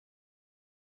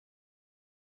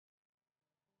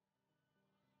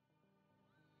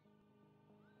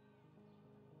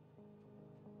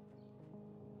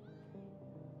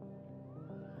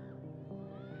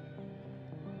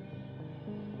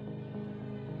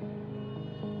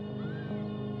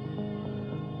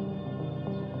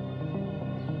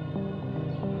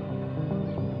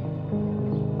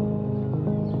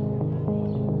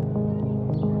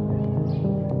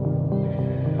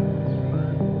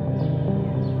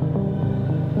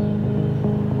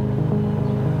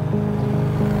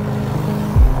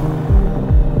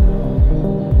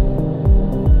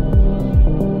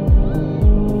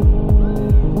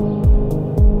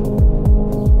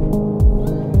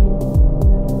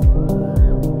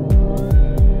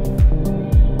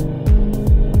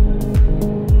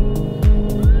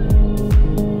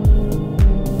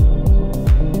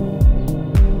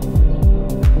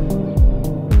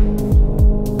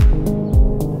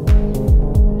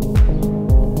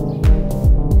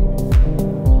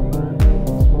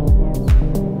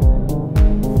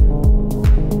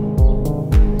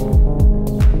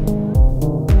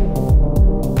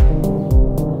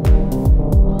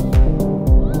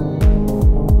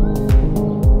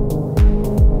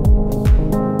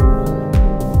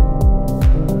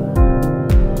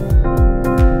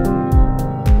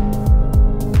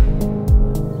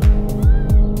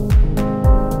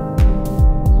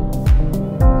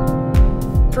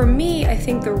For me, I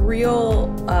think the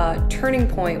real turning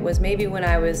point was maybe when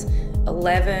I was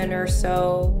 11 or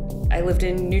so. I lived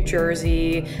in New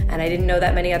Jersey, and I didn't know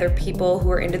that many other people who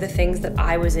were into the things that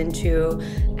I was into.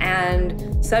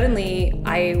 And suddenly,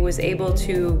 I was able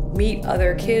to meet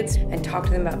other kids and talk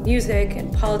to them about music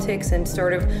and politics and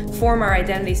sort of form our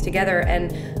identities together.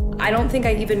 And I don't think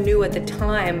I even knew at the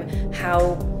time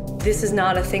how this is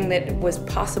not a thing that was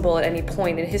possible at any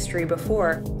point in history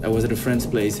before. I was at a friend's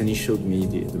place and he showed me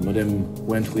the modem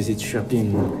went with its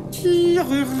chirping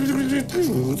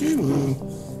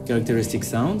characteristic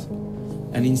sound.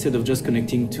 And instead of just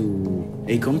connecting to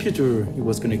a computer, he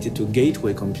was connected to a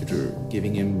gateway computer,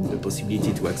 giving him the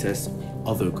possibility to access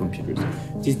other computers.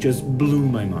 This just blew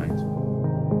my mind.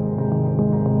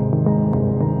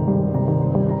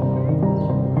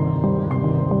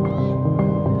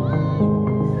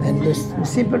 And the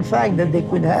simple fact that they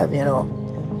could have,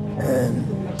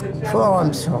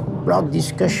 forums or blog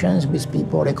discussions with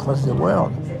people across the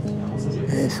world,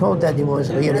 I thought that it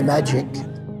was really magic.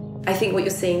 I think what you're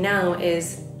seeing now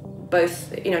is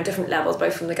both, different levels,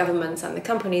 both from the governments and the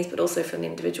companies, but also from the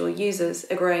individual users,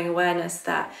 a growing awareness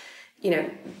that,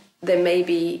 it may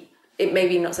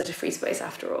be not such a free space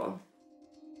after all.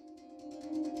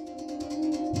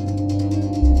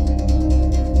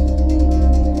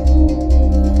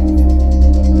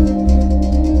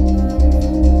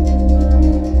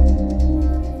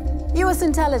 US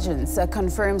intelligence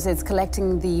confirms it's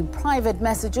collecting the private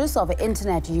messages of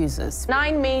internet users.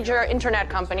 9 major internet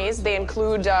companies, they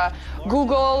include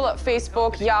Google,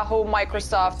 Facebook, Yahoo,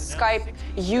 Microsoft, Skype,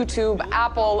 YouTube,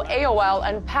 Apple, AOL,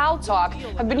 and PalTalk,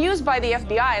 have been used by the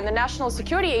FBI and the National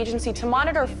Security Agency to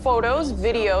monitor photos,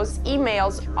 videos,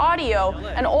 emails, audio,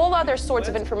 and all other sorts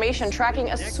of information,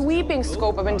 tracking a sweeping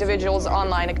scope of individuals'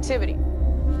 online activity.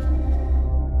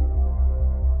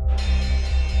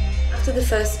 After the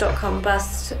first dot-com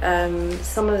bust,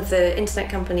 some of the internet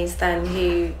companies then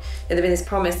there'd been this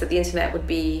promise that the internet would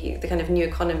be the kind of new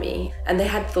economy, and they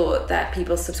had thought that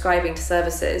people subscribing to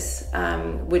services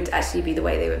would actually be the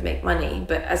way they would make money.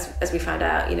 But as we found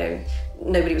out,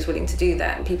 nobody was willing to do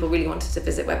that, and people really wanted to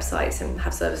visit websites and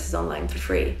have services online for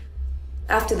free.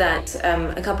 After that,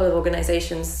 a couple of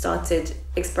organizations started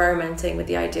experimenting with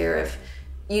the idea of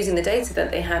using the data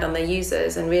that they had on their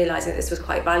users and realizing that this was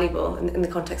quite valuable in the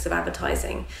context of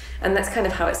advertising. And that's kind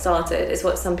of how it started. It's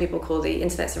what some people call the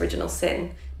internet's original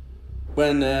sin.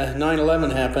 When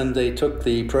 9/11 happened, they took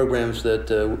the programs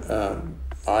that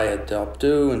I had helped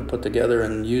do and put together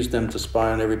and used them to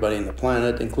spy on everybody on the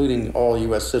planet, including all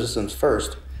US citizens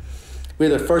first. We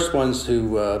were the first ones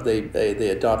who they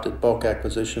adopted bulk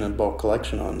acquisition and bulk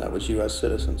collection on. That was US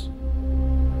citizens.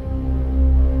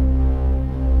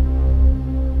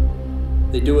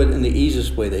 They do it in the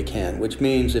easiest way they can, which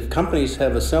means if companies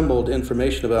have assembled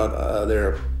information about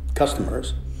their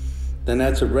customers, then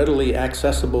that's a readily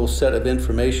accessible set of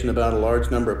information about a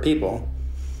large number of people.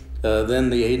 Then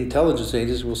the intelligence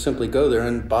agencies will simply go there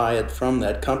and buy it from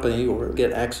that company or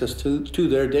get access to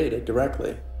their data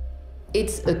directly.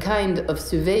 It's a kind of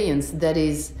surveillance that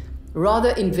is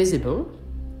rather invisible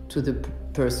to the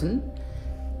person,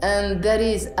 and that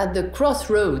is at the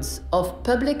crossroads of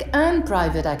public and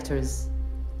private actors.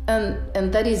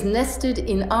 And that is nested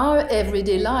in our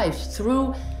everyday life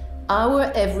through our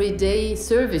everyday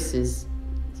services,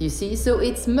 you see? So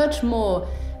it's much more,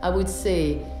 I would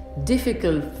say,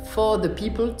 difficult for the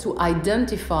people to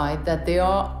identify that they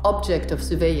are object of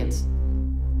surveillance.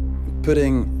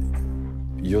 Putting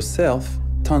yourself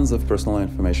tons of personal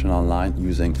information online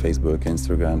using Facebook,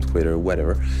 Instagram, Twitter,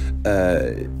 whatever,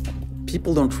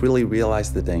 people don't really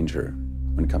realize the danger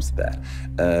when it comes to that.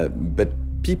 But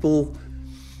people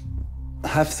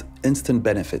have instant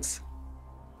benefits.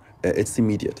 It's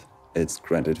immediate, it's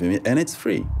granted, and it's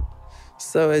free.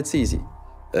 So it's easy.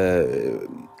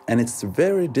 And it's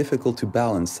very difficult to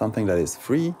balance something that is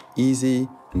free, easy,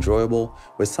 enjoyable,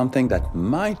 with something that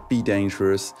might be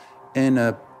dangerous in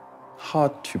a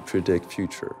hard-to-predict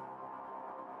future.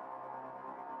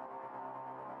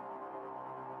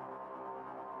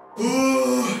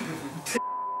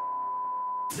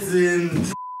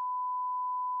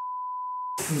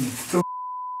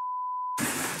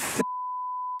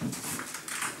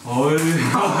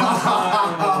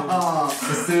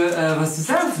 Was du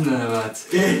surfen oder was?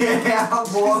 Ja,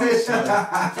 boah. Willst du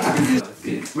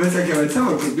ja mal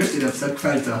zusammen gucken, wie steht auf der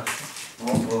Falter? Oh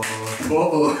oh. Oh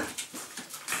oh.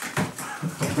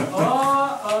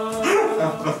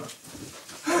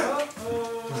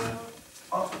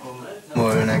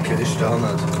 Moin, danke, ich staune.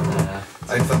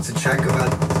 Einfach zu checken,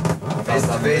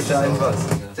 was weiß einfach.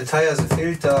 Details,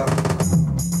 Filter.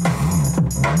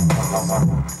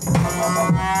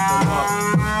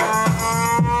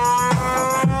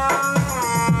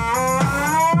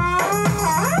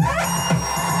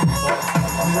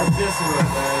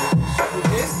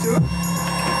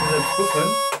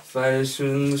 weil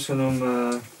schon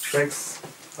um 6,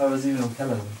 halb 7 im Keller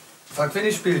sind. Frag, wen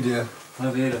ich spiel dir?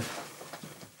 Na, weder.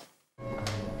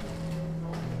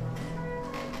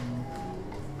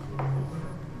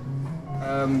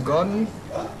 Gordon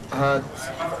hat,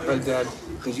 weil der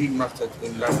Regie gemacht hat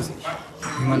in Leipzig,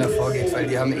 wie man da vorgeht, weil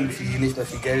die haben irgendwie nicht mehr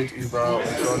viel Geld über und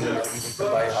Gordon will irgendwie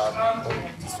dabei haben. Und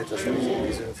das wird wahrscheinlich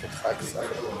irgendwie so eine Vertragssache.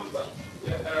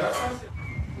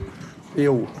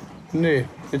 Jo, nee,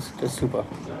 das ist super.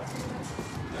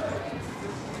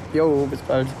 Jo, bis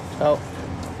bald. Ciao.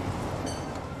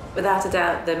 Without a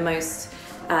doubt, the most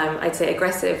I'd say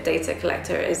aggressive data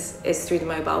collector is through the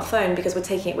mobile phone, because we're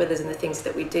taking it with us in the things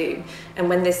that we do. And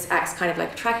when this acts kind of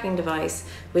like a tracking device,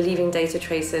 we're leaving data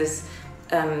traces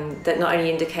that not only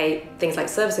indicate things like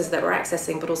services that we're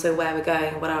accessing, but also where we're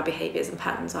going, what our behaviors and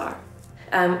patterns are.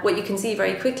 What you can see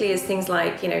very quickly is things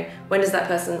like, when does that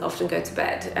person often go to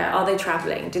bed? Are they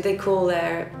traveling? Do they call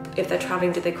if they're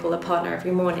traveling, do they call their partner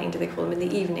every morning? Do they call them in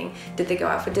the evening? Did they go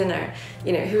out for dinner?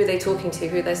 Who are they talking to?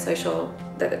 Who are their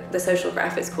the social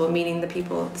graph is called, meaning the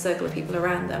circle of people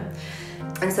around them.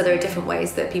 And so there are different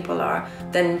ways that people are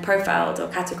then profiled or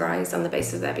categorized on the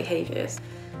basis of their behaviors.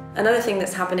 Another thing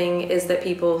that's happening is that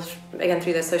people, again,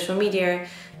 through their social media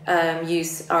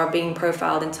use, are being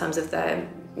profiled in terms of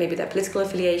maybe their political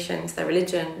affiliations, their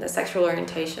religion, their sexual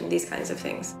orientation, these kinds of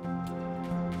things.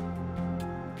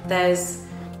 There's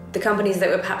the companies that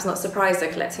we're perhaps not surprised are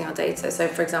collecting our data. So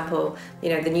for example,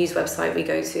 the news website we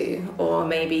go to, or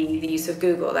maybe the use of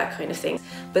Google, that kind of thing.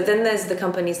 But then there's the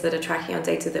companies that are tracking our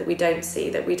data that we don't see,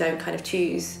 that we don't kind of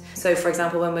choose. So for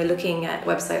example, when we're looking at a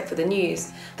website for the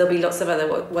news, there'll be lots of other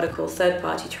what are called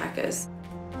third-party trackers.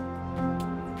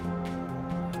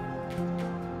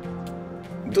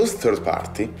 Those third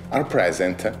party are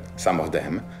present, some of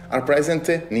them, are present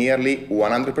nearly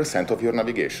 100% of your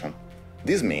navigation.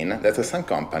 This means that some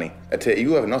company that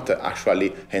you have not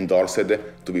actually endorsed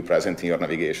to be present in your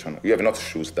navigation, you have not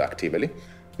chosen actively,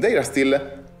 they are still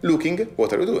looking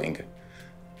what are you doing.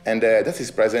 And that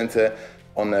is present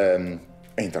on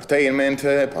entertainment,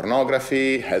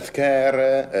 pornography,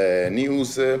 healthcare,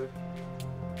 news.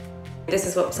 This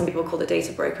is what some people call the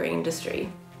data brokering industry.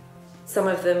 Some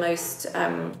of the most,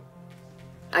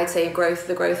 I'd say,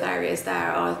 the growth areas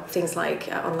there are things like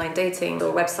online dating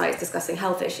or websites discussing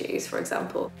health issues, for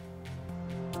example.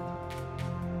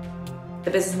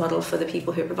 The business model for the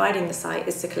people who are providing the site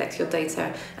is to collect your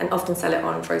data and often sell it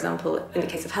on, for example, in the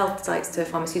case of health sites, to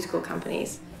pharmaceutical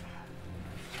companies.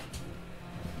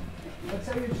 Let's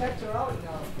say you checked her out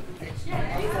now. Yeah,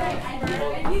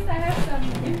 at least I have some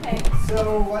impact.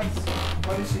 So what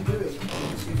is she doing?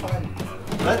 Is she fine?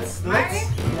 Let's Yeah, I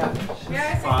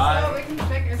think so. We can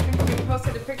check. I think we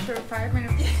posted a picture 5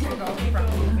 minutes ago.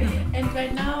 And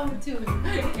right now too.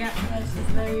 Yeah, that's just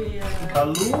very.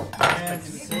 Hallo and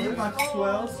so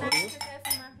Maxwell.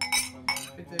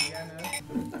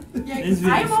 Yeah,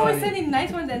 I'm always sending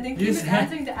nice ones and then Kim is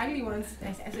answering the ugly ones.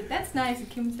 I said, that's nice, and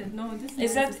Kim said, no, this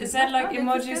is nice. Is that like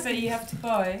emojis that you have to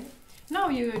buy? No,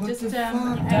 you just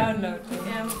download.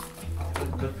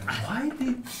 Why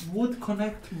would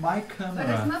connect my camera?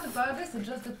 But it's not about this, it's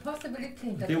just a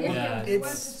possibility that if you want to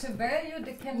surveil you,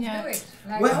 they can do it.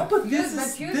 Like, well, but this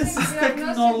is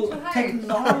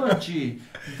technology.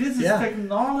 This is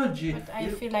technology. But I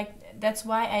feel like that's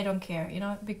why I don't care,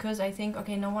 because I think,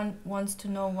 okay, no one wants to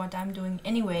know what I'm doing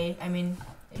anyway. I mean,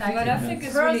 but I think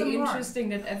it's really interesting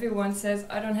that everyone says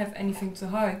I don't have anything to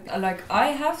hide. Like, I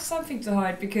have something to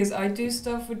hide because I do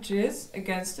stuff which is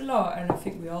against the law, and I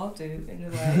think we all do in a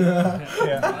way. I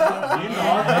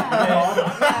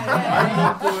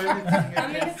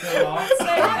mean, it's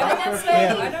like, I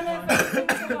don't have anything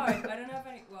to hide. I don't have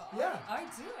any. Well, I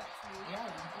do actually. Yeah.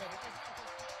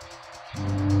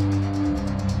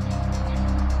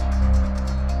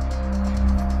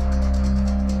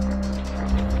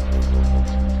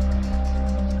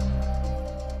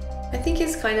 I think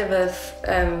it's kind of a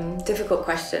difficult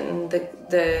question.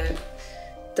 The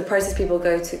process people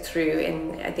go through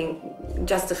in, I think,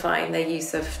 justifying their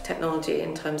use of technology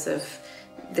in terms of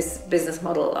this business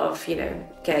model of,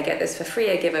 okay, I get this for free,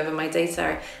 I give over my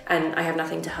data, and I have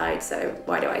nothing to hide, so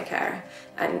why do I care?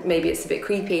 And maybe it's a bit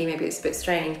creepy, maybe it's a bit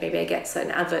strange, maybe I get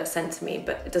certain adverts sent to me,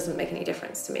 but it doesn't make any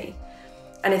difference to me.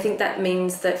 And I think that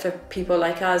means that for people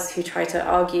like us who try to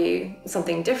argue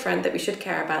something different, that we should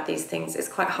care about these things, it's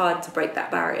quite hard to break that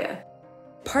barrier.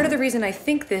 Part of the reason I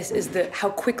think this is that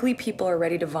how quickly people are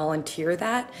ready to volunteer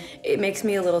that. It makes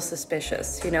me a little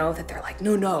suspicious, that they're like,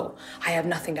 no, I have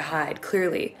nothing to hide,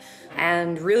 clearly.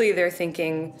 And really they're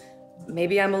thinking,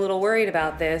 maybe I'm a little worried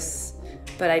about this,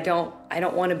 but I don't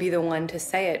want to be the one to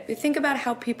say it. Think about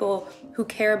how people who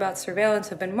care about surveillance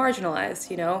have been marginalized,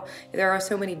 you know? There are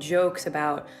so many jokes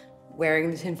about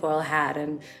wearing the tinfoil hat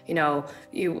and, you know,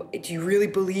 do you really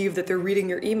believe that they're reading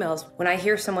your emails? When I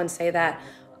hear someone say that,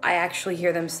 I actually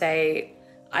hear them say,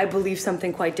 I believe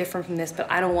something quite different from this,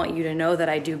 but I don't want you to know that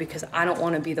I do because I don't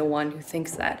want to be the one who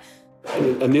thinks that.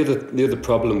 And the other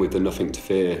problem with the nothing to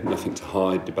fear, nothing to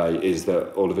hide debate is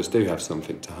that all of us do have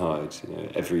something to hide. You know,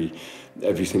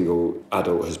 every single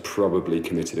adult has probably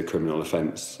committed a criminal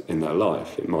offence in their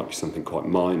life. It might be something quite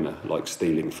minor, like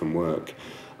stealing from work,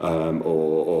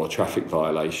 or traffic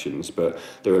violations, but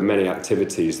there are many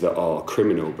activities that are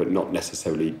criminal but not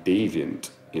necessarily deviant.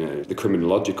 You know, the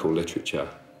criminological literature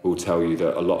will tell you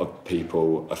that a lot of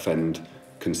people offend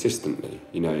consistently,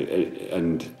 you know,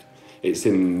 and it's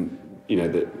in, you know,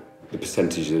 the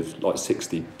percentage of like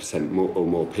 60% more or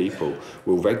more people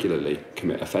will regularly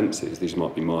commit offences. These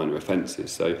might be minor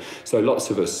offences. So lots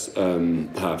of us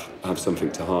have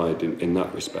something to hide in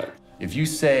that respect. If you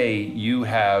say you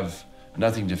have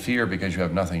nothing to fear because you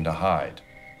have nothing to hide,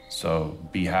 so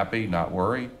be happy, not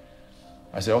worry,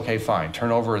 I say, okay, fine, turn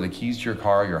over the keys to your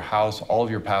car, your house, all of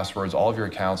your passwords, all of your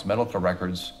accounts, medical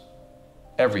records,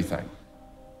 everything.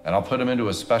 And I'll put them into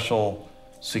a special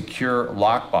secure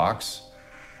lockbox,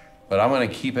 but I'm gonna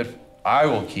keep it, I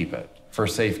will keep it for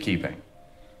safekeeping.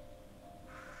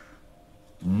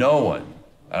 No one,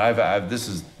 and this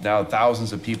is now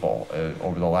thousands of people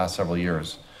over the last several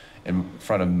years in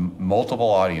front of multiple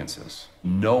audiences,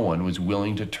 no one was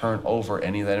willing to turn over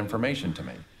any of that information to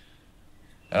me.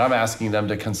 And I'm asking them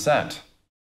to consent.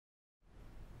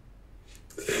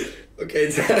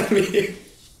 Okay, tell me.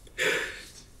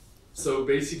 So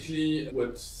basically,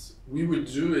 what we would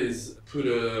do is put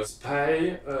a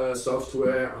spy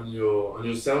software on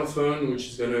your cell phone, which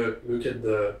is gonna look at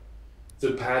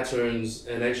the patterns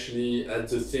and actually at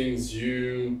the things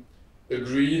you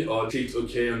agreed or clicked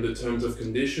OK on the terms of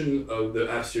condition of the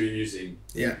apps you're using.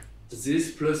 Yeah.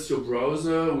 This plus your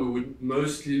browser, we would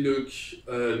mostly look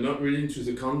not really into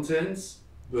the contents,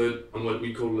 but on what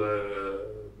we call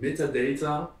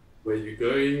metadata, where you're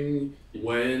going,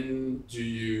 when do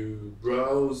you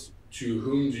browse, to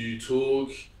whom do you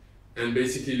talk, and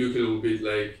basically look a little bit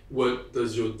like what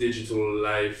does your digital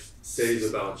life say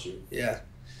about you. Yeah.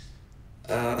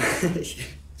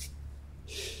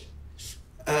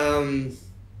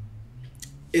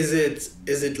 Is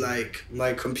it like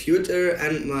my computer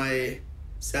and my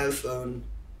cell phone?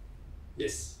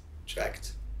 Yes.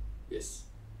 Tracked? Yes.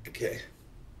 Okay.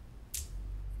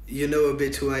 You know a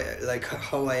bit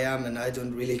how I am, and I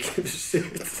don't really give a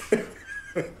shit.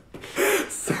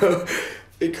 So,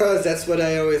 because that's what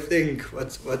I always think,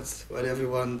 what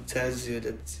everyone tells you,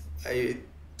 that I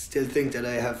still think that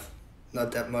I have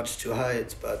not that much to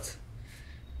hide, but,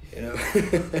 you know,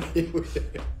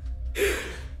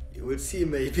 you will see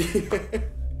maybe.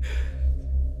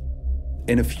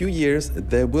 In a few years,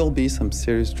 there will be some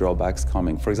serious drawbacks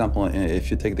coming. For example, if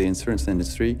you take the insurance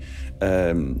industry,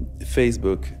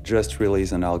 Facebook just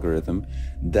released an algorithm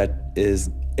that is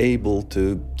able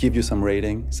to give you some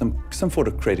rating, some sort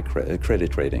of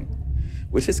credit rating,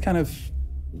 which is kind of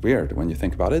weird when you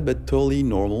think about it, but totally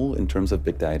normal in terms of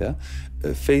big data.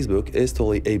 Facebook is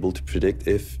totally able to predict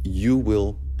if you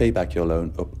will pay back your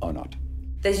loan or not.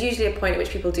 There's usually a point at which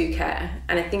people do care,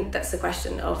 and I think that's the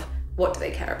question of what do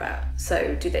they care about?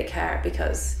 So do they care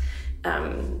because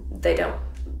they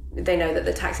know that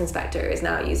the tax inspector is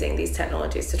now using these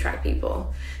technologies to track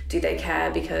people? Do they care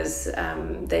because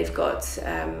they've got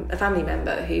a family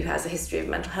member who has a history of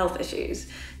mental health issues?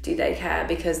 Do they care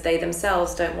because they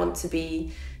themselves don't want to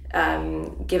be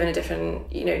given a different,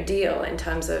 deal in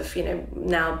terms of,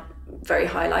 now very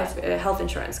high health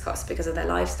insurance costs because of their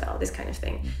lifestyle, this kind of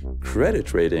thing?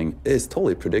 Credit rating is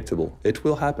totally predictable. It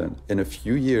will happen. In a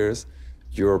few years,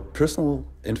 your personal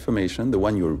information, the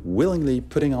one you're willingly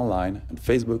putting online on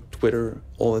Facebook, Twitter,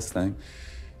 all this thing,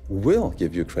 will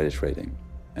give you a credit rating.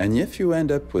 And if you end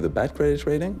up with a bad credit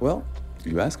rating, well,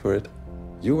 you ask for it.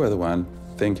 You were the one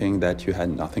thinking that you had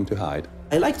nothing to hide.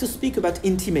 I like to speak about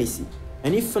intimacy.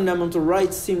 And if fundamental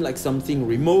rights seem like something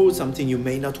remote, something you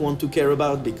may not want to care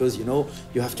about because,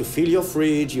 you have to fill your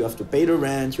fridge, you have to pay the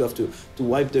rent, you have to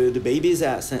wipe the baby's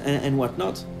ass and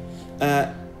whatnot,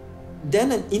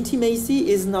 then an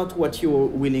intimacy is not what you're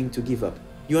willing to give up.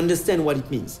 You understand what it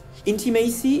means.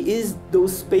 Intimacy is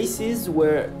those spaces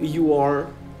where you are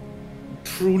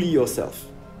truly yourself,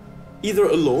 either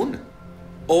alone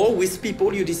or with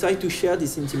people you decide to share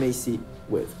this intimacy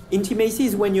with. Intimacy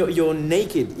is when you're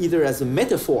naked, either as a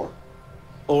metaphor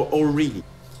or really.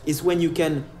 It's when you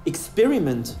can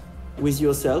experiment with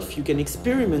yourself, you can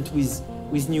experiment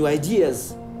with new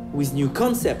ideas, with new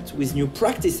concepts, with new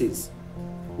practices,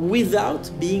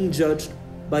 without being judged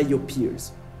by your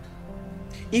peers.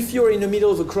 If you're in the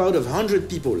middle of a crowd of 100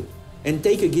 people and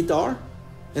take a guitar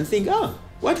and think,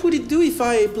 what would it do if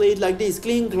I played like this,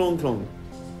 cling, clong, clong?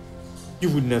 You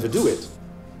would never do it.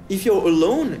 If you're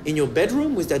alone in your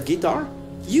bedroom with that guitar,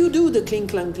 you do the cling,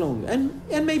 clang, clong,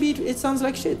 and maybe it sounds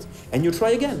like shit. And you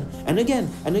try again, and again,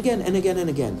 and again, and again, and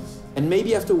again. And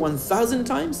maybe after 1,000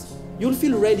 times, you'll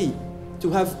feel ready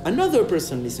to have another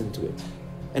person listen to it.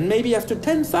 And maybe after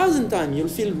 10,000 times, you'll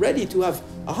feel ready to have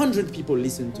 100 people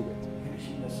listen to it.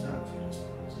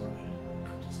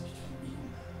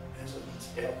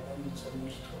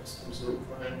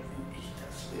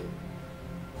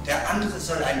 Der andere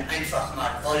soll einen einfach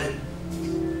mal wollen.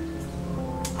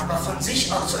 Aber von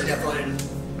sich aus soll der wollen.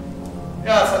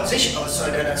 Ja, von sich aus soll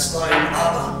er das wollen,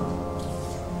 aber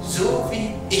so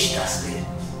wie ich das will.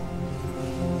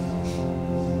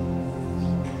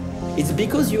 It's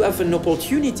because you have an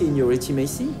opportunity in your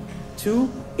intimacy to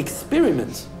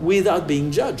experiment without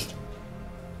being judged.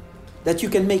 That you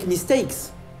can make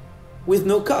mistakes with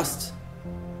no cost.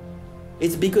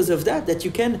 It's because of that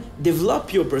you can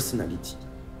develop your personality.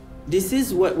 This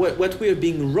is what we're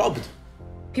being robbed.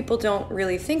 People don't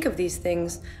really think of these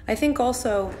things. I think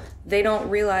also they don't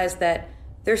realize that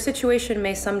their situation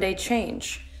may someday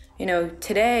change. You know,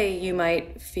 today you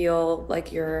might feel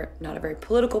like you're not a very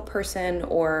political person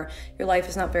or your life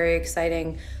is not very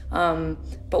exciting.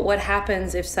 But what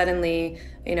happens if suddenly,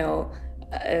 you know,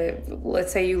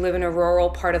 let's say you live in a rural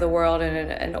part of the world and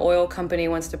an oil company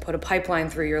wants to put a pipeline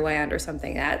through your land or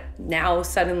something, that now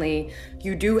suddenly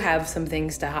you do have some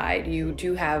things to hide. You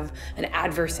do have an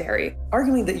adversary.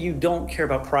 Arguing that you don't care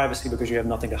about privacy because you have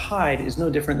nothing to hide is no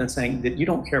different than saying that you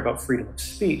don't care about freedom of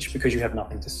speech because you have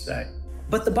nothing to say.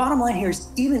 But the bottom line here is,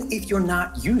 even if you're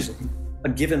not using a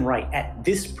given right at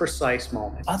this precise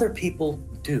moment, other people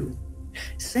do.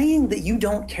 Saying that you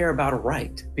don't care about a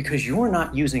right because you're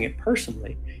not using it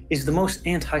personally is the most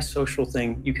antisocial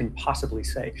thing you can possibly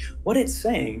say. What it's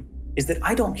saying is that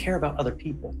I don't care about other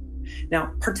people.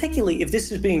 Now, particularly if this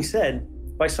is being said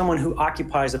by someone who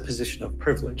occupies a position of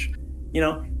privilege. You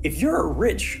know, if you're a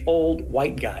rich, old,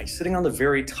 white guy sitting on the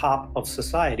very top of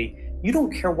society, you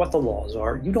don't care what the laws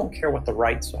are, you don't care what the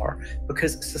rights are,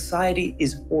 because society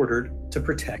is ordered to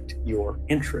protect your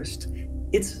interest.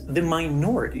 It's the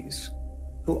minorities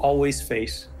who always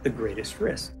face the greatest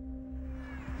risk.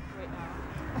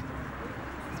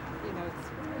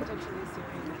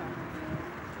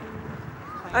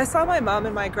 I saw my mom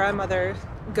and my grandmother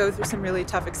go through some really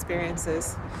tough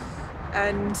experiences.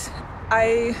 And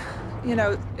I,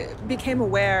 became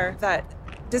aware that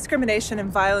discrimination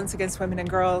and violence against women and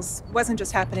girls wasn't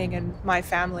just happening in my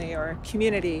family or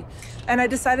community. And I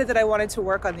decided that I wanted to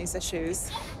work on these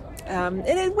issues. And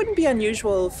it wouldn't be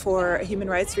unusual for a human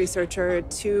rights researcher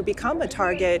to become a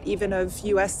target even of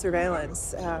US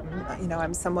surveillance.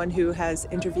 I'm someone who has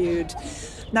interviewed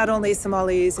not only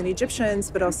Somalis and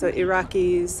Egyptians, but also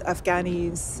Iraqis,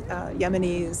 Afghanis,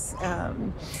 Yemenis.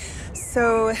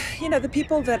 So, the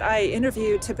people that I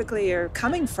interview typically are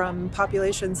coming from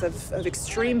populations of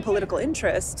extreme political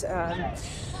interest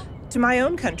to my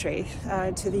own country,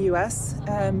 to the US.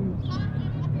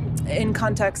 In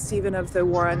context even of the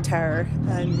war on terror.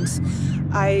 And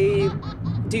I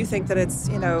do think that it's,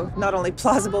 not only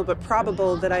plausible but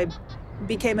probable that I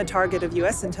became a target of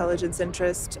US intelligence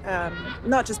interest,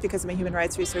 not just because I'm a human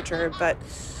rights researcher, but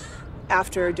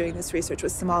after doing this research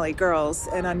with Somali girls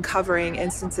and uncovering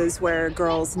instances where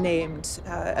girls named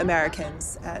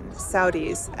Americans and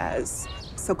Saudis as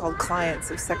so-called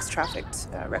clients of sex-trafficked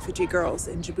refugee girls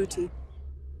in Djibouti.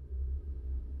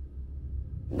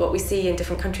 What we see in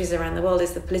different countries around the world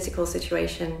is the political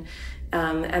situation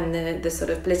and the sort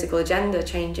of political agenda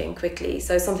changing quickly.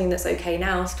 So something that's okay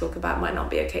now to talk about might not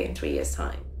be okay in 3 years'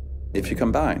 time. If you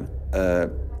combine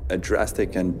a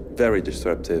drastic and very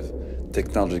disruptive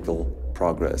technological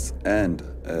progress and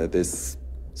this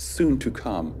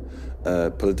soon-to-come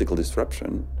political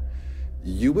disruption,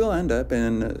 you will end up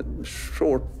in a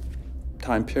short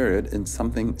time period in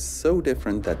something so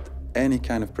different that any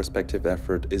kind of prospective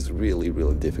effort is really,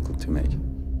 really difficult to make.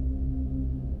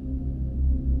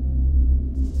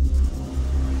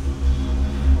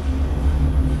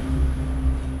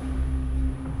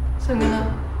 So I'm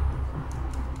gonna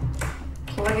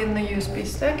plug in the USB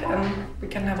stick and we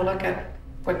can have a look at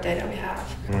what data we have.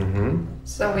 Mm-hmm.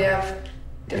 So we have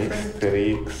different...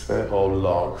 Historiques, all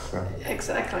logs.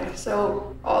 Exactly.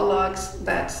 So all logs,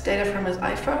 that's data from his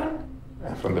iPhone.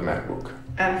 And from the MacBook.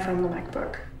 And from the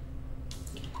MacBook.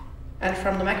 And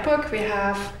from the MacBook, we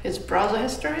have his browser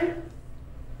history,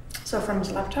 so from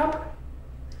his laptop.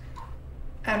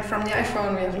 And from the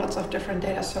iPhone, we have lots of different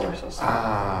data sources.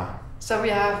 Ah. So we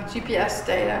have GPS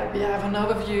data, we have an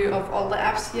overview of all the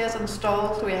apps he has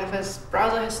installed, we have his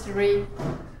browser history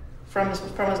from his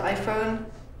iPhone.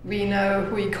 We know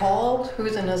who he called,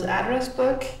 who's in his address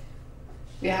book.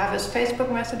 We have his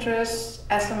Facebook messages,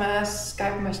 SMS,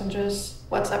 Skype messages,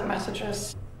 WhatsApp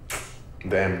messages.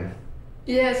 Damn.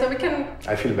 Yeah, so we can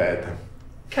I feel bad.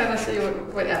 kind of see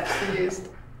what apps he used.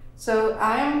 So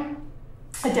I'm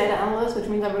a data analyst, which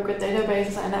means I work with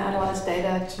databases and I analyze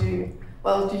data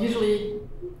to usually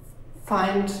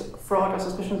find fraud or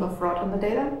suspicions of fraud in the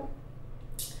data.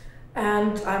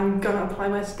 And I'm gonna apply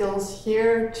my skills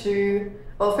here to,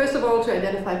 well, first of all, to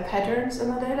identify patterns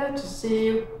in the data, to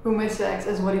see who Mr. X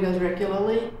is, what he does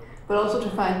regularly, but also to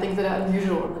find things that are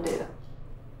unusual in the data.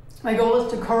 My goal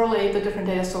is to correlate the different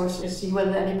data sources to see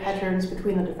whether there are any patterns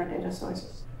between the different data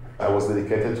sources. I was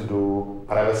dedicated to do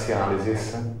privacy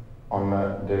analysis on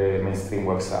the mainstream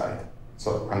website.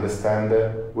 So understand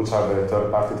which are the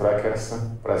third-party trackers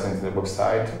present in the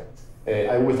website.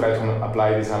 I will try to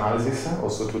apply this analysis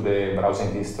also to the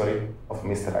browsing history of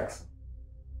Mr. X.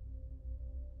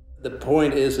 The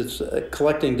point is, it's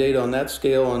collecting data on that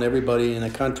scale on everybody in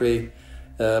a country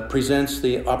presents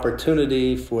the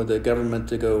opportunity for the government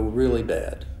to go really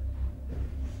bad.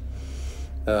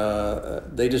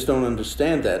 They just don't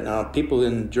understand that. Now, people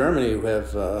in Germany who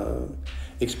have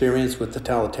experience with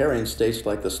totalitarian states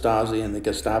like the Stasi and the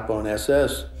Gestapo and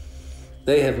SS,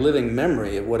 they have living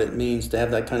memory of what it means to have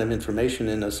that kind of information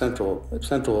in a central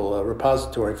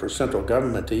repository for central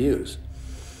government to use.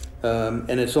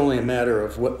 And it's only a matter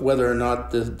of whether or not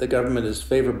the government is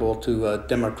favorable to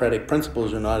democratic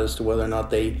principles or not as to whether or not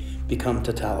they become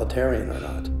totalitarian or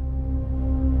not.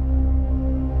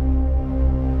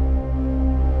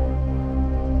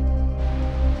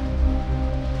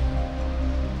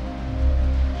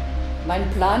 Mein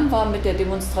Plan war, mit der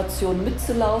Demonstration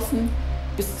mitzulaufen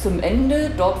bis zum Ende,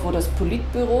 dort wo das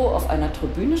Politbüro auf einer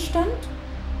Tribüne stand.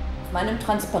 Auf meinem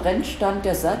Transparent stand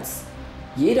der Satz: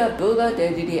 Jeder Bürger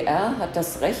der DDR hat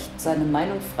das Recht, seine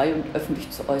Meinung frei und öffentlich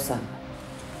zu äußern.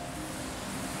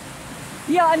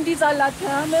 Hier an dieser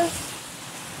Laterne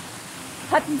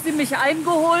hatten sie mich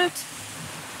eingeholt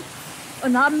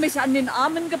und haben mich an den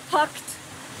Armen gepackt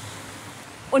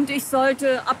und ich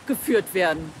sollte abgeführt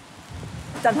werden.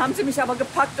 Dann haben sie mich aber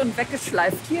gepackt und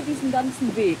weggeschleift. Hier diesen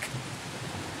ganzen Weg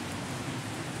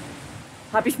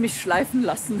habe ich mich schleifen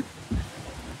lassen.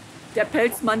 Der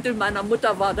Pelzmantel meiner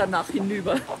Mutter war danach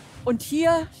hinüber. Und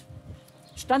hier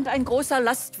stand ein großer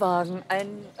Lastwagen,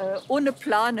 ohne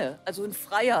Plane, also ein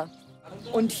freier.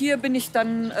 Und hier bin ich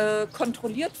dann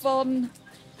kontrolliert worden.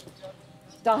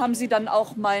 Da haben sie dann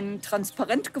auch mein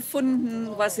Transparent gefunden,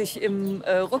 was ich im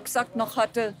Rucksack noch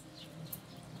hatte.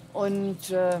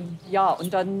 Und ja,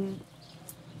 und dann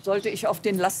sollte ich auf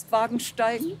den Lastwagen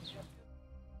steigen.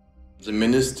 The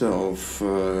Minister of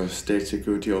State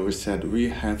Security always said, we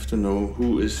have to know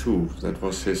who is who. That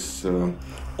was his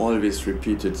always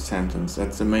repeated sentence.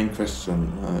 That's the main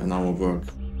question in our work.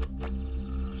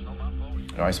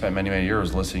 You know, I spent many, many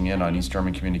years listening in on East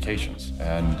German communications.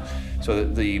 And so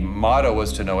the motto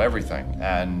was to know everything.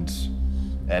 And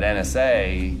at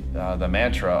NSA, the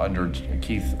mantra under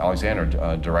Keith Alexander,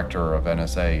 director of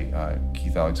NSA,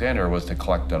 Keith Alexander, was to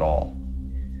collect it all.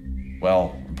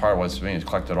 Well, part of what's to mean is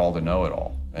collect it all to know it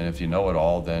all. And if you know it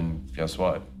all, then guess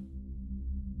what?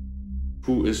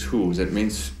 Who is who? That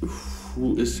means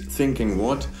who is thinking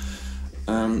what.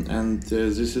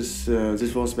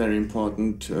 This was very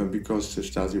important because the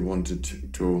Stasi wanted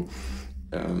to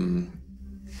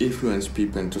influence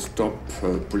people and to stop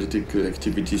political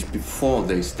activities before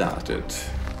they started.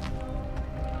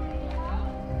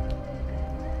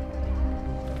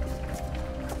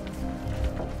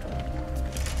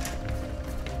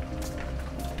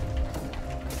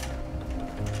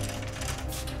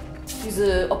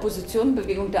 Diese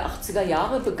Oppositionbewegung der 80er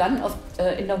Jahre begann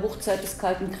in der Hochzeit des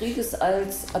Kalten Krieges,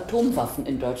 als Atomwaffen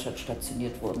in Deutschland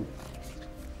stationiert wurden.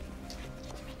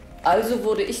 Also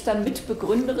wurde ich dann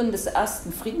Mitbegründerin des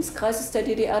ersten Friedenskreises der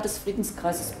DDR, des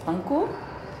Friedenskreises Pankow,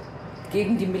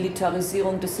 gegen die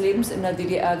Militarisierung des Lebens in der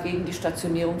DDR, gegen die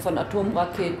Stationierung von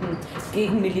Atomraketen,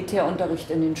 gegen Militärunterricht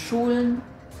in den Schulen.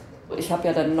 Ich habe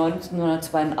ja dann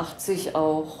 1982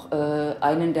 auch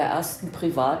einen der ersten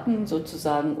privaten,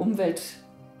 sozusagen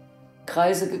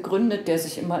Umweltkreise gegründet, der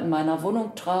sich immer in meiner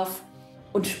Wohnung traf.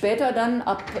 Und später dann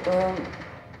ab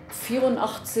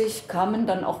 1984 kamen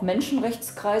dann auch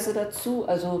Menschenrechtskreise dazu,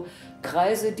 also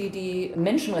Kreise, die die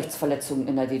Menschenrechtsverletzungen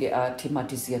in der DDR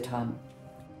thematisiert haben.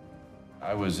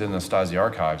 I was in the Stasi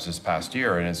archives this past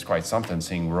year, and it's quite something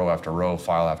seeing row after row,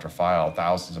 file after file,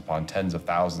 thousands upon tens of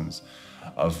thousands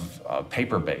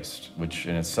paper-based, which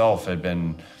in itself had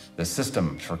been the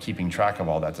system for keeping track of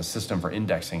all that, the system for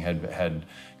indexing had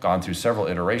gone through several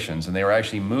iterations, and they were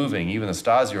actually moving, even the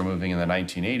Stasi were moving in the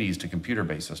 1980s to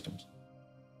computer-based systems.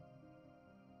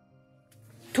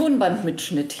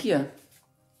 Tonbandmitschnitt hier.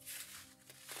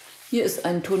 Hier ist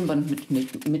ein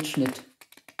Tonbandmitschnitt.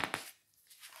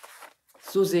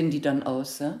 So sehen die dann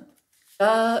aus. Ja?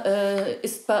 Da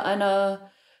ist bei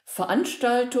einer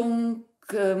Veranstaltung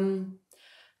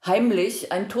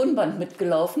heimlich ein Tonband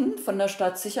mitgelaufen von der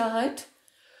Staatssicherheit.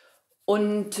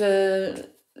 Und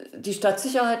die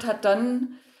Staatssicherheit hat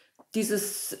dann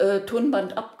dieses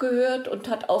Tonband abgehört und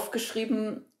hat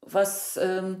aufgeschrieben, was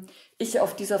ich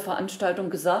auf dieser Veranstaltung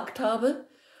gesagt habe.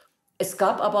 Es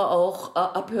gab aber auch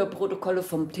Abhörprotokolle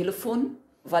vom Telefon,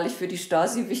 weil ich für die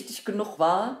Stasi wichtig genug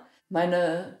war,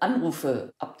 meine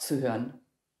Anrufe abzuhören.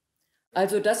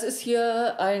 Also das ist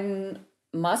hier ein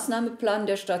Maßnahmeplan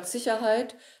der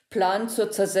Staatssicherheit, Plan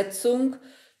zur Zersetzung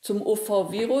zum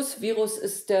OV-Virus. Virus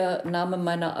ist der Name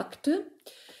meiner Akte.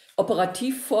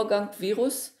 Operativvorgang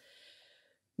Virus.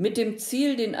 Mit dem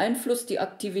Ziel, den Einfluss, die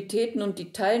Aktivitäten und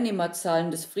die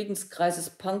Teilnehmerzahlen des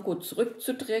Friedenskreises Pankow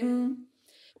zurückzudrängen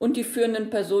und die führenden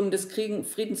Personen des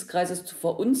Friedenskreises zu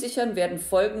verunsichern, werden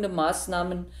folgende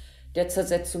Maßnahmen der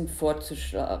Zersetzung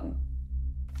vorzuschlagen.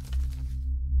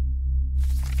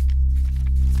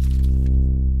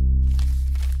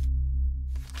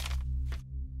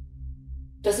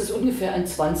 Das ist ungefähr ein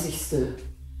 20.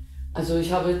 Also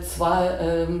ich habe zwar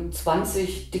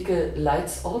 20 dicke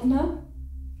Leitsordner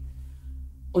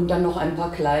und dann noch ein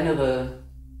paar kleinere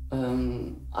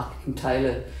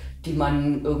Aktenteile, die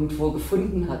man irgendwo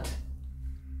gefunden hat.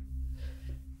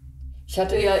 Ich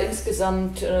hatte ja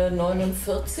insgesamt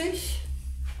 49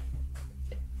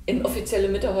 inoffizielle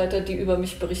Mitarbeiter, die über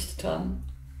mich berichtet haben.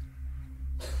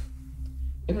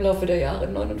 Im Laufe der Jahre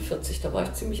 49, da war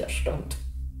ich ziemlich erstaunt.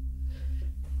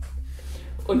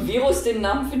 Und Virus, den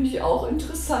Namen finde ich auch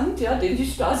interessant, ja, den die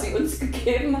Stasi uns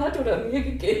gegeben hat oder mir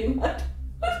gegeben hat.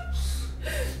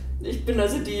 Ich bin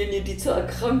also diejenige, die zur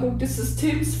Erkrankung des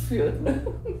Systems führt. Ne?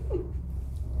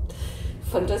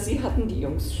 Fantasie hatten die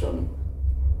Jungs schon.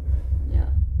 Ja.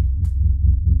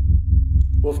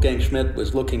 Wolfgang Schmidt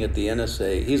was looking at the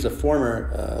NSA. He's a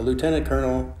former lieutenant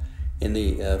colonel in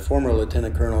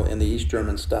the East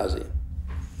German Stasi.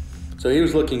 So he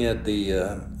was looking at the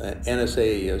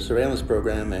NSA surveillance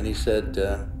program, and he said,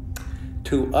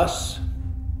 to us,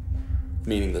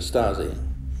 meaning the Stasi,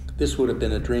 this would have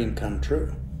been a dream come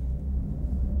true.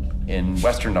 In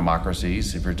Western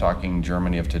democracies, if you're talking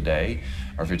Germany of today,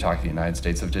 or if you're talking the United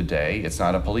States of today, it's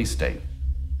not a police state.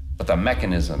 But the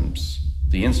mechanisms,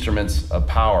 the instruments of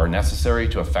power necessary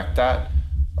to affect that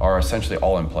are essentially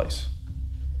all in place.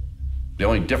 The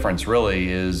only difference really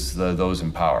is those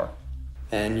in power.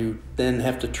 And you then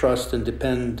have to trust and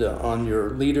depend on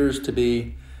your leaders to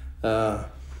be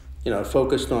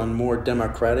focused on more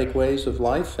democratic ways of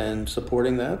life and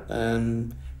supporting that.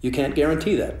 And you can't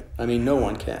guarantee that. I mean, no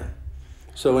one can.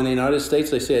 So in the United States,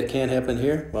 they say it can't happen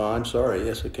here. Well, I'm sorry,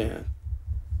 yes, it can.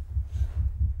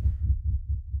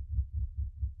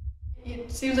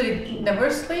 It seems that it never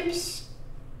sleeps.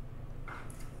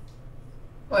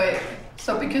 Wait,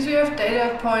 so because you have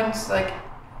data points like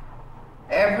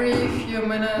every few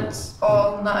minutes,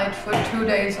 all night for 2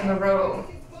 days in a row.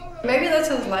 Maybe that's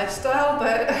his lifestyle,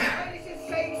 but...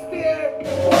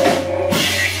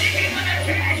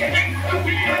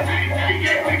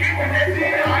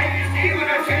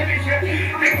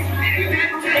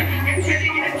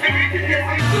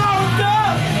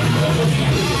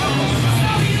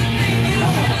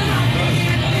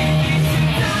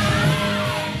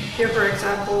 Here, for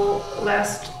example,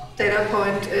 last data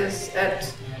point is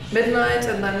at midnight,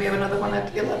 and then we have another one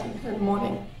at 11 in the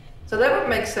morning. So that would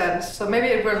make sense. So maybe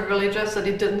it was really just that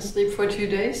he didn't sleep for 2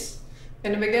 days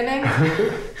in the beginning.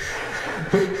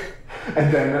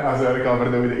 And then also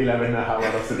recovered with 11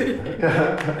 hours of sleep.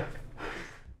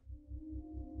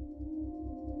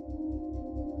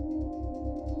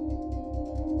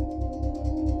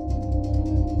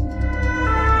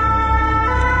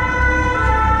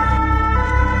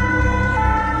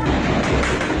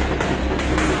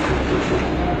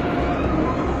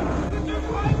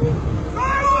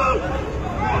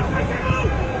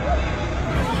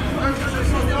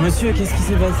 Monsieur, qu'est-ce qui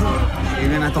s'est passé? Il y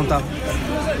a eu un attentat.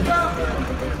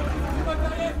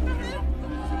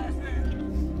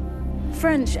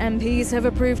 French MPs have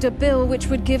approved a bill which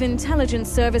would give intelligence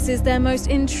services their most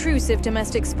intrusive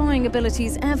domestic spying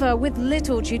abilities ever, with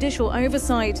little judicial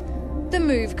oversight. The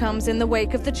move comes in the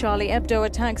wake of the Charlie Hebdo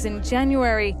attacks in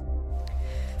January.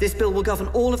 This bill will govern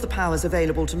all of the powers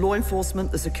available to law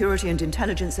enforcement, the security and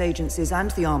intelligence agencies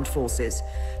and the armed forces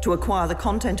to acquire the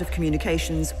content of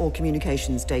communications or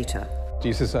communications data.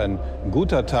 Dies ist ein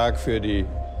guter Tag für die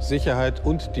Sicherheit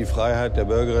und die Freiheit der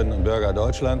Bürgerinnen und Bürger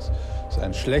Deutschlands. Es ist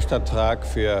ein schlechter Tag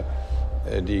für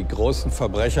die großen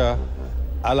Verbrecher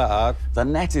aller Art. The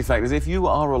net effect is if you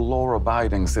are a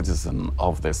law-abiding citizen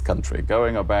of this country,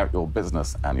 going about your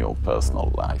business and your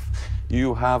personal life,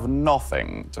 you have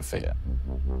nothing to fear.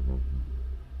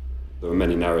 There are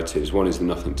many narratives. One is the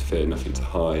nothing to fear, nothing to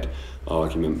hide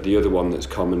argument. The other one that's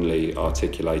commonly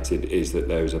articulated is that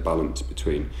there is a balance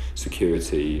between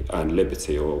security and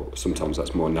liberty, or sometimes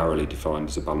that's more narrowly defined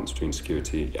as a balance between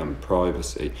security and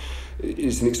privacy.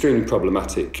 It's an extremely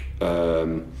problematic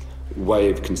way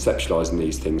of conceptualising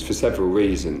these things for several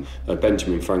reasons.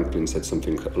 Benjamin Franklin said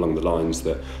something along the lines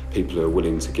that people who are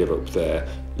willing to give up their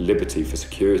liberty for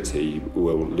security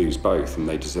will lose both, and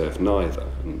they deserve neither.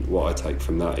 And what I take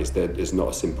from that is that there's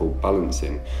not a simple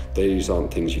balancing. These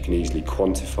aren't things you can easily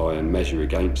quantify and measure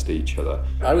against each other.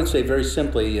 I would say very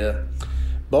simply,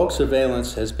 bulk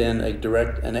surveillance has been a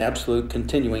direct and absolute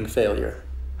continuing failure.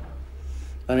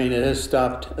 I mean, it has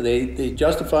stopped. They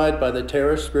justified by the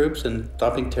terrorist groups and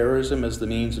stopping terrorism as the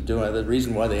means of doing it, the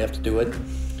reason why they have to do it.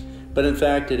 But in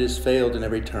fact, it has failed in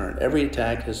every turn. Every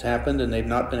attack has happened, and they've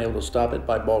not been able to stop it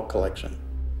by bulk collection.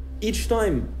 Each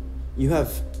time you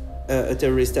have a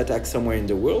terrorist attack somewhere in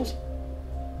the world,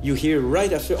 you hear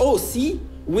right after, oh, see,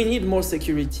 we need more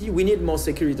security, we need more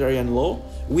securitarian law,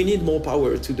 we need more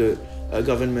power to the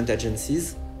government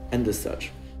agencies and the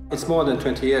such. It's more than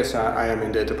 20 years I am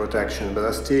in data protection, but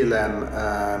I still am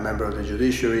a member of the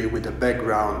judiciary with a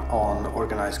background on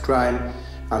organized crime,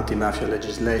 anti-mafia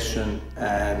legislation,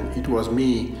 and it was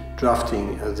me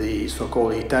drafting the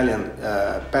so-called Italian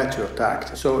Patriot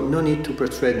Act. So no need to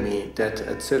persuade me that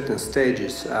at certain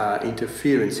stages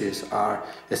interferences are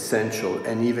essential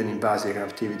and even invasive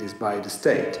activities by the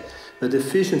state. The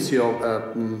efficiency of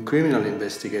criminal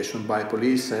investigation by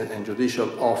police and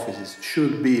judicial offices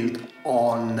should build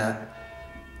on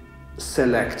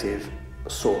selective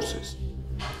sources.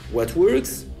 What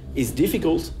works is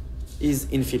difficult, is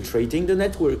infiltrating the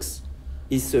networks,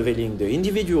 is surveilling the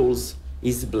individuals,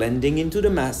 is blending into the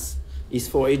mass, is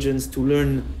for agents to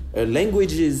learn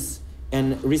languages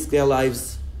and risk their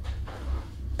lives.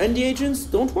 And the agents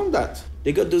don't want that.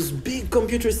 They got those big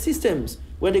computer systems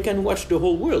where they can watch the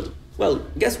whole world. Well,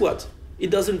 guess what? It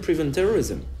doesn't prevent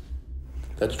terrorism.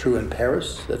 That's true in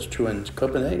Paris, that's true in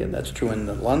Copenhagen, that's true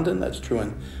in London, that's true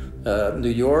in New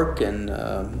York and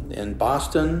in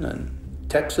Boston and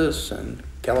Texas and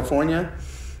California.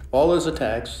 All those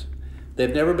attacks,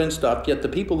 they've never been stopped, yet the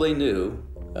people they knew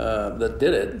that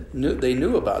did it, they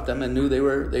knew about them and knew they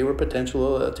were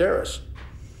potential terrorists.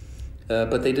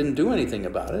 But they didn't do anything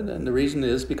about it, and the reason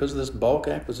is because of this bulk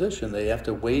acquisition. They have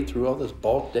to wade through all this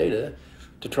bulk data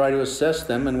to try to assess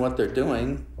them and what they're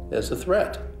doing as a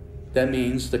threat. That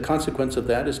means the consequence of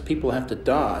that is people have to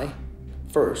die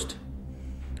first.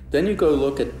 Then you go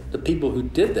look at the people who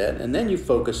did that, and then you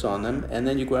focus on them, and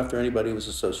then you go after anybody who's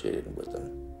associated with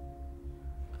them.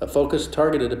 A focused,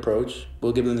 targeted approach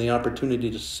will give them the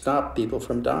opportunity to stop people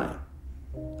from dying.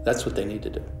 That's what they need to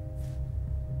do.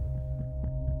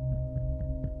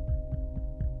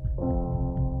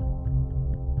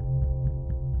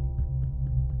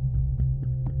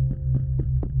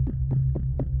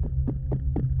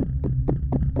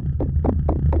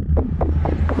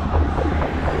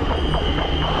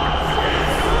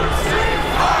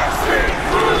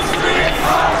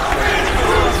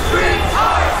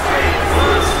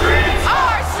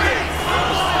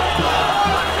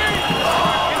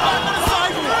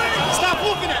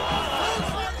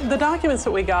 The documents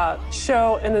that we got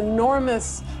show an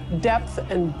enormous depth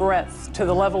and breadth to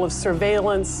the level of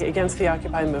surveillance against the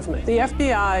Occupy movement. The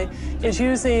FBI is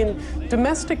using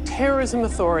domestic terrorism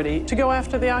authority to go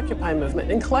after the Occupy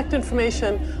movement and collect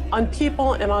information on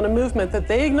people and on a movement that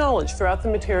they acknowledge throughout the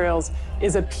materials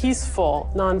is a peaceful,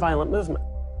 nonviolent movement.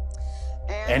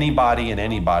 Anybody and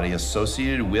anybody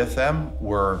associated with them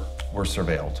were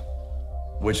surveilled,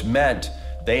 which meant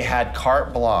they had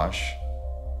carte blanche.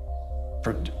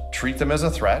 Treat them as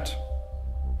a threat,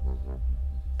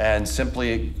 and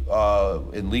simply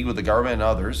in league with the government and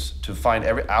others to find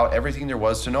out everything there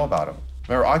was to know about them.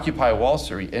 Remember, Occupy Wall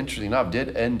Street, interestingly enough,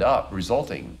 did end up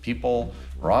resulting. People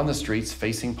were on the streets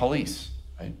facing police.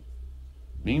 Right?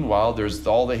 Meanwhile, there's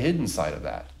all the hidden side of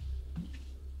that,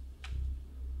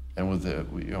 and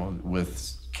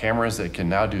with cameras that can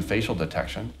now do facial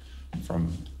detection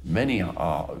from many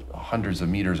hundreds of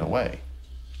meters away.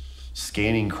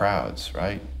 Scanning crowds,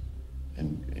 right?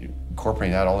 And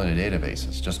incorporating that all into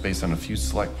databases just based on a few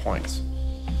select points.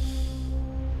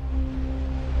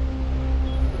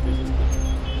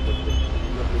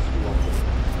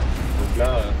 Donc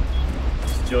là,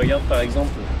 si tu regardes par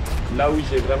exemple, là où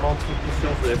j'ai vraiment pris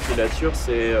conscience de la filature,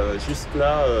 c'est juste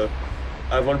là,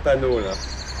 avant le panneau là.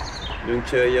 Donc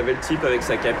il y avait le type avec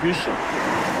sa capuche.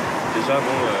 Déjà bon,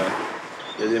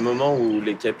 il y a des moments où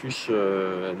les capuches,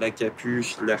 la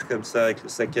capuche, l'air comme ça avec le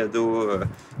sac à dos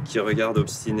qui regarde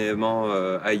obstinément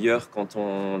ailleurs quand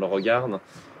on le regarde.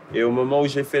 Et au moment où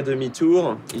j'ai fait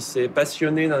demi-tour, il s'est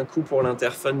passionné d'un coup pour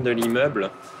l'interphone de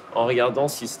l'immeuble en regardant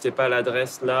si c'était pas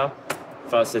l'adresse là.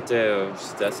 Enfin, c'était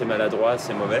assez maladroit,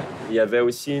 assez mauvais. Il y avait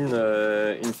aussi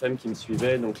une femme qui me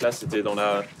suivait. Donc là, c'était dans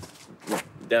la...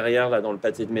 Derrière, là, dans le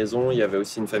pâté de maison, il y avait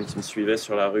aussi une femme qui me suivait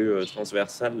sur la rue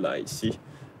transversale, là, ici.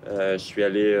 Je suis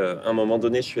allé... à un moment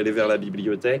donné, je suis allé vers la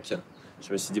bibliothèque.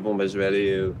 Je me suis dit, bon, bah, je vais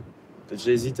aller...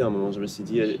 J'ai hésité un moment. Je me suis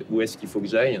dit, où est-ce qu'il faut que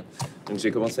j'aille? Donc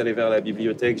j'ai commencé à aller vers la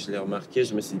bibliothèque. Je l'ai remarqué.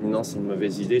 Je me suis dit, non, c'est une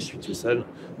mauvaise idée. Je suis tout seul.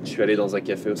 Je suis allé dans un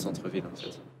café au centre-ville, en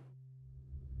fait.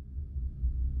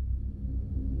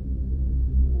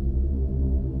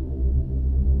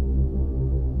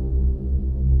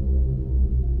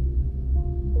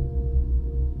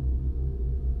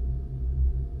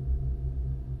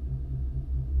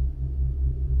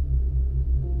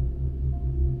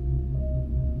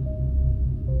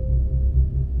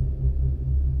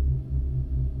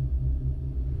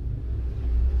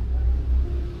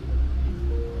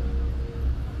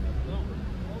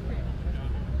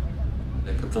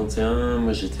 La COP21,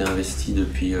 moi j'étais investi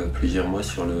depuis plusieurs mois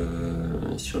sur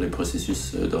les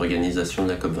processus d'organisation de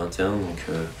la COP21. Donc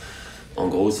en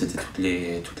gros c'était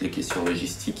toutes les questions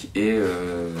logistiques et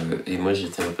moi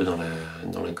j'étais un peu dans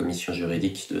la commission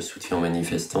juridique de soutien aux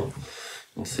manifestants.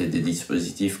 Donc c'est des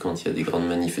dispositifs quand il y a des grandes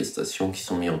manifestations qui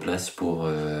sont mis en place pour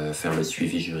faire le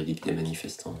suivi juridique des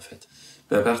manifestants en fait.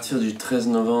 À partir du 13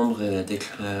 novembre et la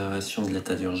déclaration de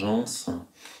l'état d'urgence,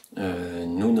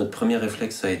 nous, notre premier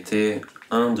réflexe a été,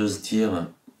 de se dire,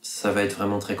 ça va être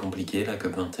vraiment très compliqué, la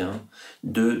COP21.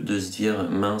 2, de se dire,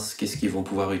 mince, qu'est-ce qu'ils vont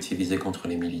pouvoir utiliser contre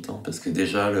les militants? Parce que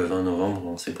déjà, le 20 novembre,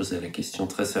 on s'est posé la question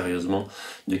très sérieusement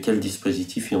de quel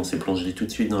dispositif, et on s'est plongé tout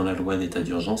de suite dans la loi d'état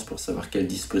d'urgence pour savoir quel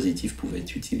dispositif pouvait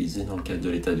être utilisé dans le cadre de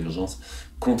l'état d'urgence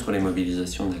contre les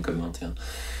mobilisations de la COP21.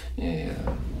 Et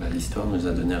l'histoire nous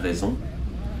a donné raison.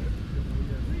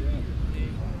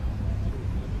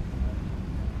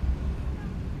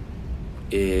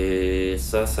 Et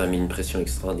ça a mis une pression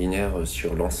extraordinaire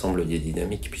sur l'ensemble des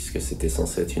dynamiques, puisque c'était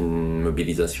censé être une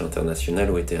mobilisation internationale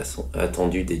où étaient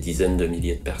attendues des dizaines de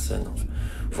milliers de personnes,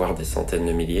 voire des centaines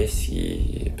de milliers,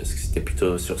 parce que c'était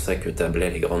plutôt sur ça que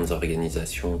tablaient les grandes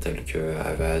organisations telles que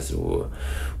Havas ou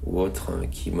autres,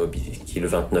 qui le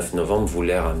 29 novembre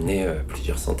voulaient ramener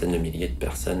plusieurs centaines de milliers de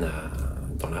personnes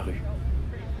dans la rue.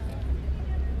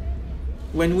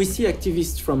 When we see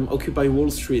activists from Occupy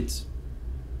Wall Street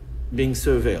being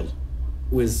surveilled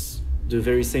with the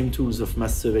very same tools of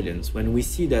mass surveillance, when we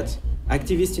see that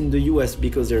activists in the US,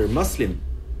 because they're Muslim,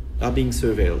 are being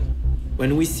surveilled,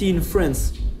 when we see in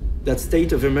France that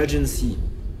state of emergency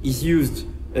is used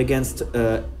against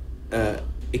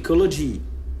ecology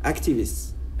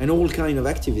activists and all kind of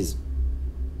activism,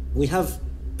 we have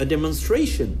a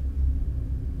demonstration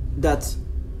that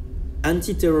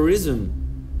anti-terrorism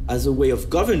as a way of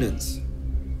governance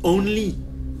only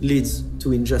leads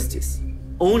to injustice,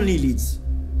 only leads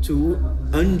to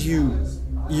undue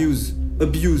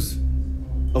abuse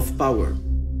of power.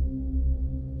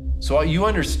 So you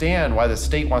understand why the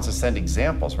state wants to send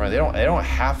examples, right? They don't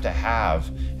have to have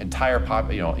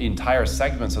entire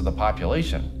segments of the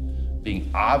population being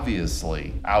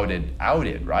obviously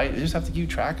outed, right? They just have to keep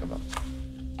track of them.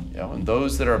 And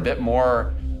those that are a bit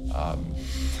more,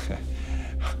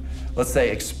 let's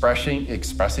say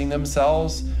expressing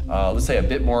themselves, let's say a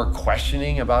bit more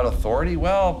questioning about authority,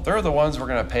 well, they're the ones we're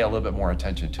going to pay a little bit more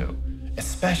attention to,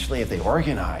 especially if they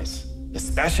organize,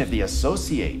 especially if they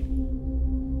associate.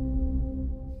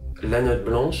 La note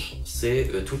blanche, c'est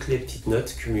toutes les petites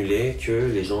notes cumulées que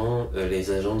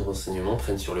les agents de renseignement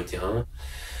prennent sur le terrain.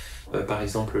 Par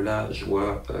exemple, là, je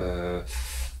vois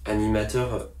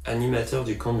animateur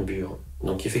du camp de Bure.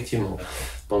 Donc effectivement,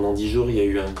 pendant 10 jours, il y a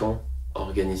eu un camp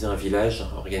un village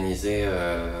organisé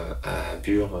à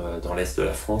Bure, dans l'est de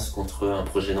la France, contre un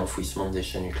projet d'enfouissement de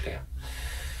déchets nucléaires.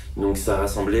 Donc ça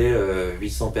rassemblait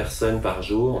 800 personnes par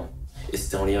jour, et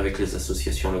c'était en lien avec les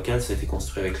associations locales, ça a été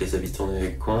construit avec les habitants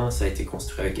du coin, ça a été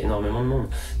construit avec énormément de monde.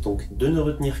 Donc de ne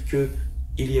retenir que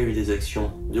il y a eu des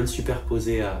actions, de le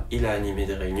superposer à il a animé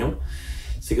des réunions,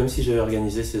 c'est comme si j'avais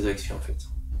organisé ces actions en fait.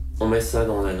 On met ça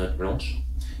dans la note blanche,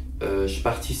 Je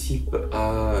participe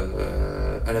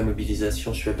à la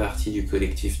mobilisation, je fais partie du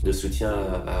collectif de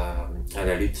soutien à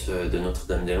la lutte de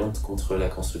Notre-Dame-des-Landes contre la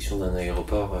construction d'un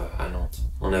aéroport à Nantes.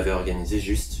 On avait organisé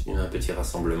juste un petit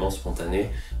rassemblement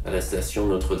spontané à la station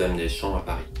Notre-Dame-des-Champs à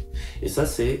Paris. Et ça,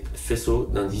 c'est faisceau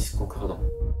d'indices concordants.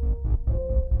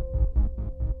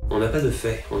 On n'a pas de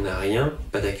fait, on n'a rien,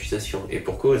 pas d'accusation. Et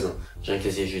pour cause, j'ai un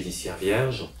casier judiciaire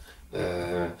vierge, il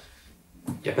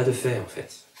n'y a pas de fait en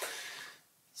fait.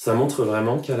 Ça montre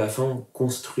vraiment qu'à la fin, on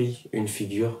construit une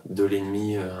figure de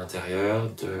l'ennemi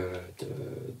intérieur,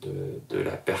 de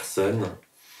la personne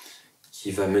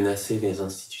qui va menacer les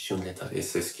institutions de l'État. Et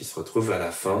c'est ce qui se retrouve à la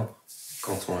fin,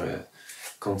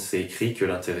 quand c'est écrit que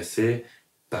l'intéressé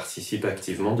participe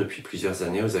activement depuis plusieurs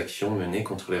années aux actions menées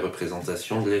contre les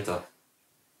représentations de l'État.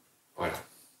 Voilà.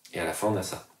 Et à la fin, on a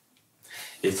ça.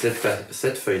 Et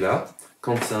cette feuille-là,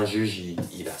 quand un juge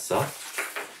il a ça,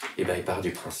 et ben, il part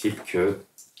du principe que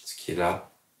ce qui est là,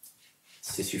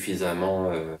 c'est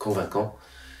suffisamment convaincant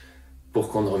pour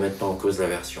qu'on ne remette pas en cause la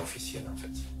version officielle, en fait.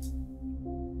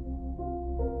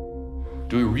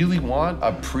 Do we really want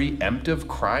a preemptive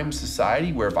crime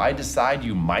society where if I decide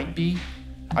you might be?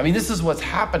 I mean, this is what's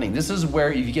happening. This is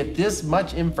where if you get this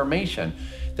much information,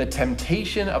 the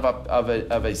temptation of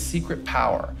a secret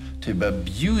power to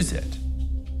abuse it,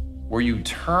 where you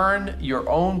turn your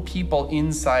own people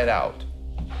inside out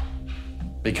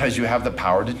because you have the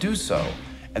power to do so.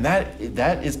 And that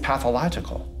is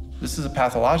pathological. This is a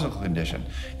pathological condition.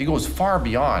 It goes far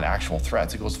beyond actual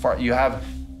threats. It goes far, you have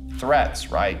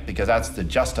threats, right? Because that's to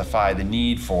justify the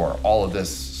need for all of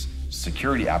this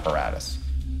security apparatus.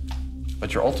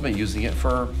 But you're ultimately using it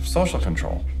for social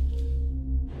control.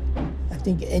 I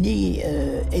think any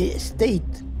state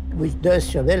which does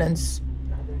surveillance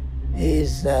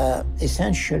is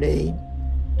essentially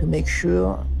to make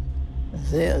sure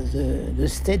the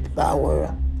state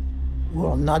power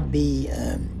will not be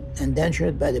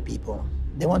endangered by the people.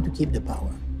 They want to keep the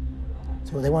power.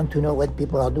 So they want to know what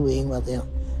people are doing,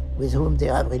 with whom they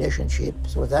have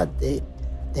relationships, so that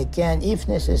they can, if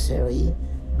necessary,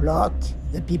 block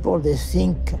the people they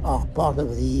think are part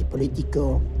of the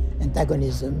political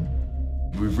antagonism.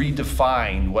 We've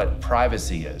redefined what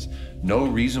privacy is. No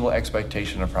reasonable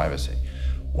expectation of privacy.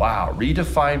 Wow,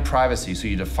 redefine privacy, so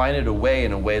you define it in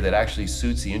a way that actually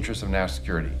suits the interests of national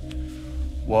security.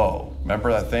 Whoa,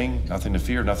 remember that thing? Nothing to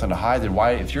fear, nothing to hide. Then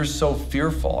why, if you're so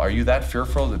fearful, are you that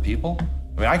fearful of the people?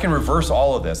 I mean, I can reverse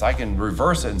all of this. I can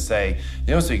reverse it and say,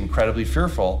 they must be incredibly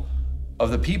fearful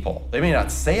of the people. They may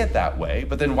not say it that way,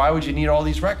 but then why would you need all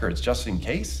these records, just in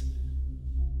case?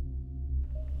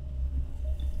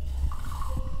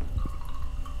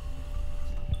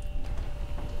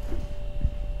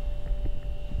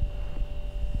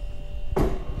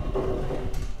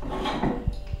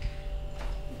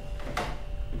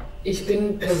 Ich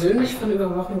bin persönlich von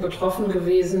Überwachung betroffen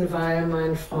gewesen, weil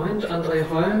mein Freund André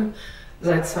Holm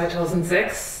seit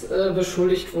 2006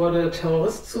 beschuldigt wurde,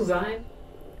 Terrorist zu sein.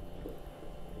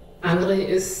 André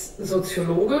ist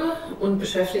Soziologe und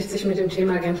beschäftigt sich mit dem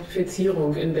Thema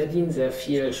Gentrifizierung in Berlin sehr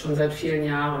viel, schon seit vielen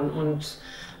Jahren, und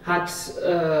hat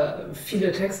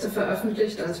viele Texte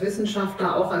veröffentlicht als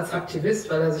Wissenschaftler, auch als Aktivist,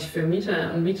 weil er sich für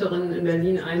Mieter und Mieterinnen in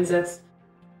Berlin einsetzt.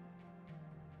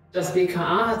 Das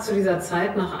BKA hat zu dieser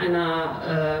Zeit nach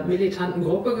einer militanten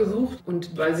Gruppe gesucht,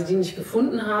 und weil sie die nicht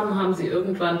gefunden haben, haben sie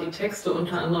irgendwann die Texte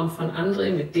unter anderem von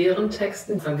André mit deren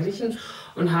Texten verglichen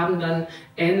und haben dann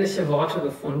ähnliche Worte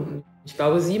gefunden. Ich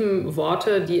glaube 7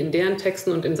 Worte, die in deren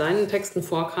Texten und in seinen Texten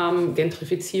vorkamen: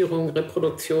 Gentrifizierung,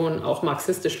 Reproduktion, auch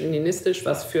marxistisch-leninistisch,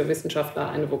 was für Wissenschaftler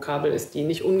eine Vokabel ist, die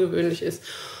nicht ungewöhnlich ist.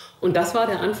 Und das war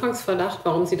der Anfangsverdacht,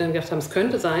 warum sie dann gedacht haben, es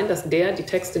könnte sein, dass der die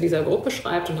Texte dieser Gruppe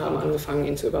schreibt, und haben angefangen,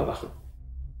 ihn zu überwachen.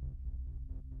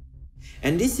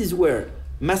 And this is where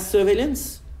mass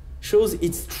surveillance shows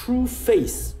its true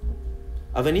face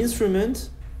of an instrument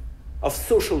of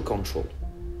social control.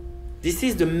 This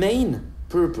is the main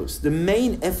purpose, the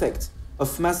main effect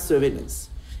of mass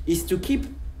surveillance, is to keep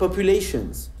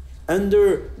populations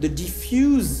under the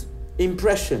diffuse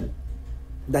impression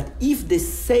that if they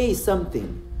say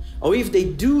something, or if they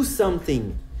do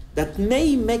something that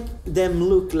may make them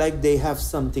look like they have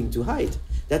something to hide,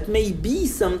 that may be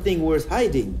something worth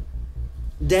hiding,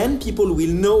 then people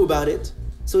will know about it,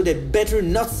 so they better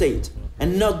not say it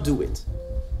and not do it.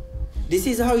 This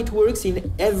is how it works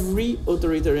in every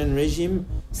authoritarian regime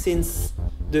since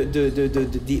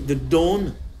the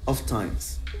dawn of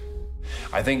times.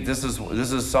 I think this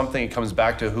is something that comes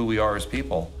back to who we are as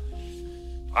people.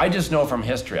 I just know from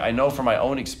history, I know from my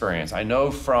own experience, I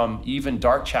know from even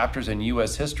dark chapters in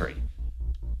US history,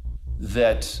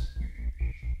 that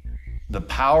the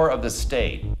power of the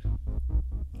state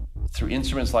through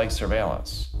instruments like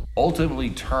surveillance,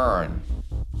 ultimately turn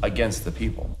against the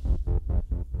people.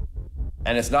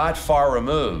 And it's not far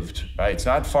removed, right? It's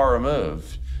not far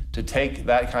removed to take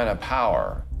that kind of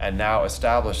power and now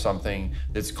establish something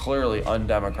that's clearly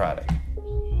undemocratic.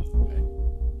 Okay?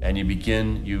 And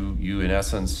you in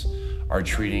essence are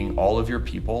treating all of your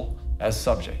people as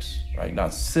subjects, right?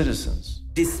 Not citizens.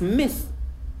 This myth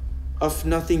of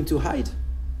nothing to hide,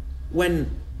 when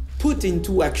put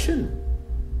into action,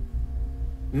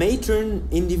 may turn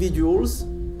individuals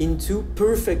into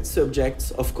perfect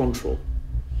subjects of control,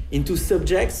 into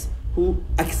subjects who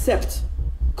accept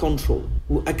control,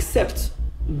 who accept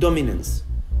dominance,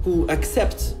 who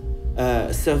accept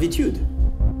servitude.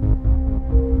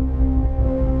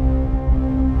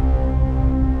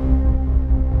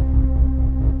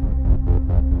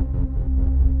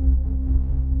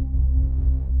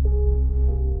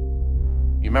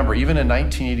 You remember, even in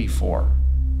 1984,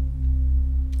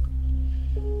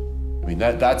 I mean,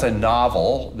 that's a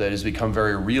novel that has become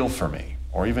very real for me.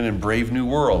 Or even in Brave New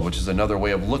World, which is another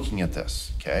way of looking at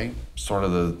this, okay? Sort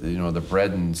of the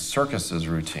bread and circuses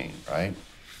routine, right?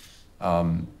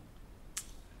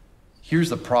 Here's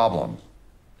the problem.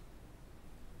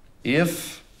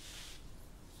 If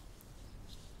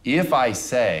I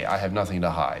say I have nothing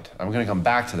to hide, I'm gonna come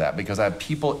back to that because I have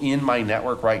people in my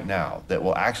network right now that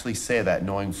will actually say that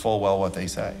knowing full well what they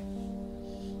say.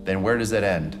 Then where does it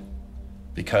end?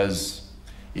 Because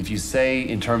if you say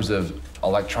in terms of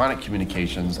electronic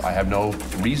communications, I have no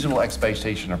reasonable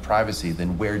expectation of privacy,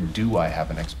 then where do I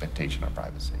have an expectation of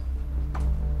privacy?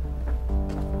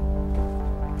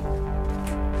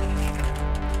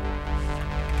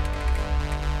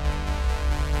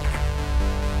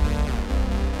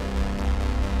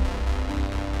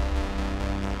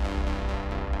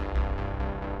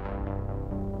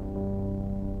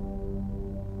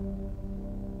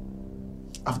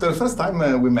 After the first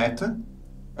time we met,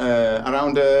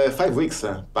 around 5 weeks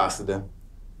passed.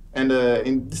 And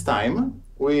in this time,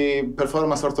 we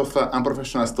perform a sort of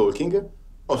unprofessional stalking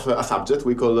of a subject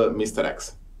we call Mr.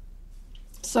 X.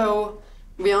 So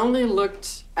we only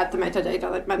looked at the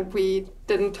metadata. That meant we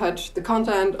didn't touch the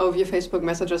content of your Facebook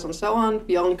messages and so on.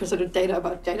 We only considered data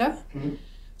about data. Mm-hmm.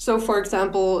 So for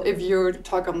example, if you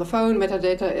talk on the phone,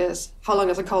 metadata is how long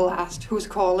does a call last, who's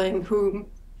calling, whom.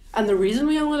 And the reason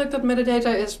we only looked at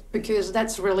metadata is because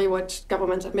that's really what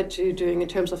governments admit to doing in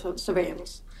terms of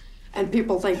surveillance. And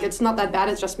people think it's not that bad,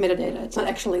 it's just metadata. It's not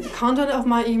actually the content of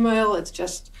my email, it's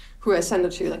just who I send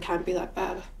it to that can't be that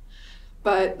bad.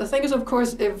 But the thing is, of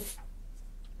course, if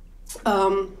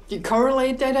you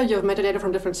correlate data, you have metadata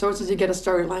from different sources, you get a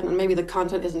storyline, and maybe the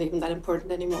content isn't even that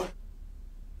important anymore.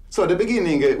 So at the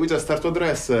beginning, we just start to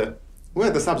address where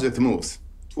the subject moves,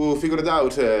 to figure it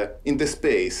out in the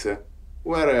space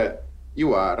where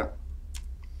you are.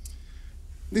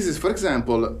 This is, for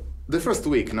example, the first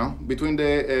week, no? Between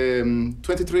the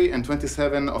 23 and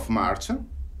 27 of March.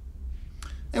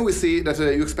 And we see that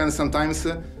you spend some time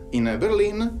in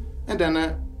Berlin and then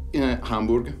in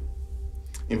Hamburg.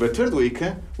 In the third week,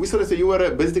 we saw that you were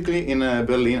basically in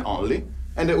Berlin only,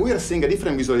 and we are seeing a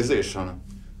different visualization.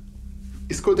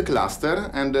 It's called a cluster,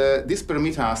 and this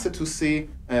permits us to see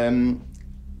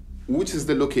which is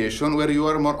the location where you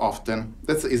are more often.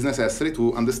 That is necessary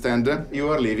to understand you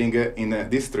are living in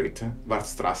this street,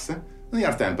 Wartstrasse,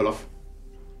 near Tempelhof.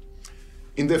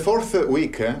 In the fourth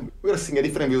week, we are seeing a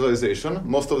different visualization.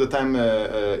 Most of the time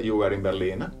you were in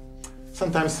Berlin.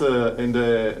 Sometimes in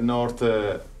the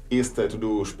northeast to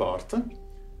do sport.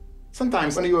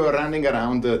 Sometimes when you are running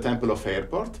around the Tempelhof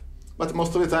airport. But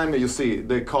most of the time you see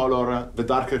the color, the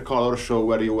darker color show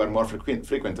where you were more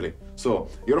frequently. So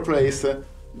your place,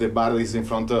 the bar is in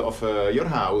front of your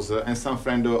house, and some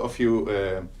friend of you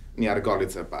near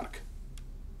Gorlitzer Park.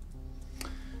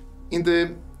 In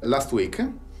the last week,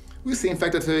 we see in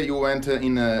fact that you went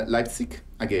in Leipzig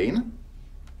again,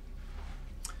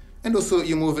 and also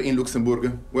you move in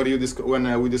Luxembourg, where you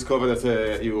when we discovered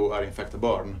that you are in fact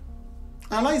born.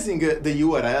 Analyzing the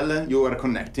URL you are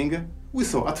connecting, we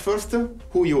saw at first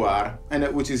who you are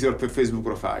and which is your Facebook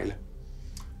profile.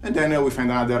 And then we find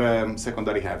another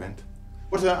secondary event.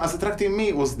 What has attracted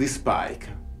me was this spike.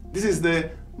 This is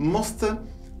the most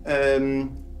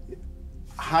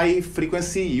high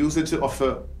frequency usage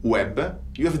of web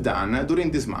you have done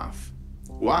during this month.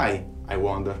 Why, I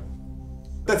wonder?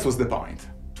 That was the point.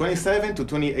 27 to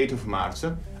 28 of March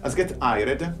has get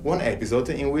aired one episode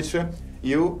in which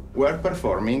you were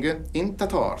performing in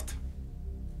Tatort.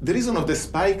 The reason of the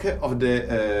spike of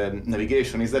the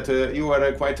navigation is that you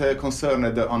were quite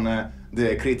concerned on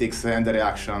the critics and the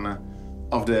reaction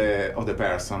of the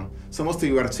person. So mostly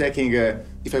you are checking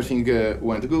if everything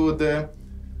went good,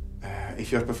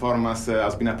 if your performance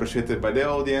has been appreciated by the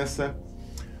audience.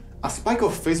 A spike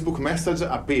of Facebook message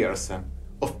appears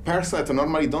of persons that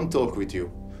normally don't talk with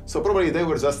you. So probably they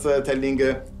were just telling,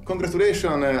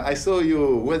 congratulations, I saw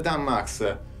you, well done, Max.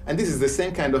 And this is the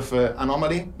same kind of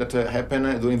anomaly that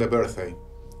happened during the birthday.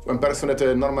 When persons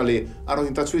that normally are not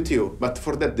in touch with you, but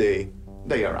for that day,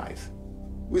 they arrive.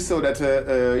 We saw that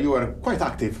you were quite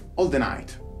active all the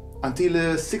night,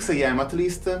 until 6 a.m. at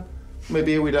least,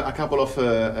 maybe with a couple of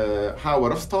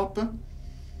hours of stop.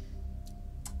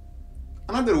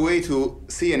 Another way to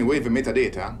see anyway the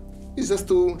metadata is just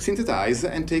to synthesize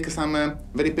and take some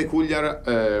very peculiar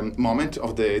moment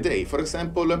of the day. For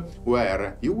example,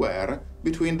 where you were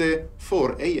between the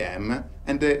 4 a.m.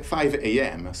 and the 5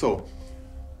 a.m. So,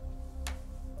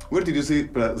 where did you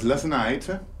sleep last night?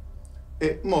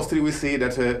 Mostly we see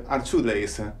that are 2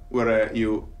 days where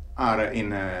you are in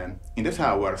the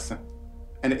towers.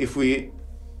 And if we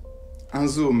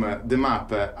unzoom the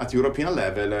map at European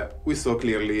level, we saw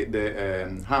clearly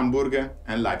the Hamburg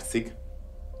and Leipzig,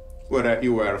 where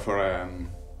you were for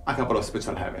a couple of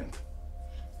special events.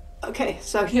 Okay,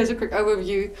 so here's a quick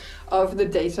overview of the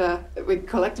data that we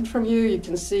collected from you. You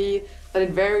can see that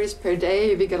it varies per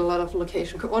day. We get a lot of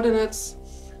location coordinates.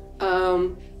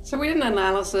 So we did an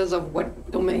analysis of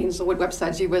what domains or what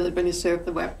websites you visit when you surf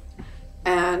the web.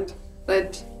 And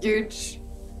that huge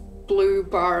blue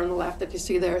bar on the left that you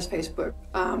see there is Facebook.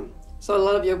 So a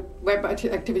lot of your web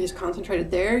activity is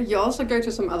concentrated there. You also go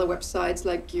to some other websites,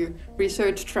 like you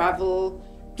research travel,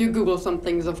 you Google some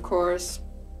things, of course.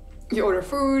 You order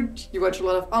food, you watch a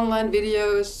lot of online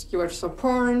videos, you watch some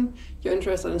porn, you're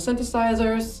interested in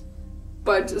synthesizers,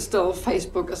 but still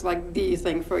Facebook is like the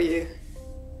thing for you.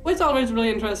 What's always really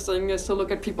interesting is to look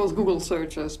at people's Google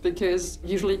searches, because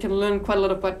usually you can learn quite a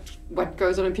lot of what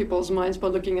goes on in people's minds by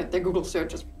looking at their Google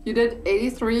searches. You did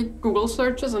 83 Google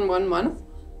searches in 1 month,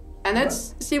 and that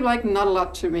seemed like not a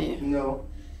lot to me. No.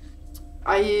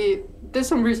 I did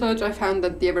some research. I found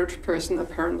that the average person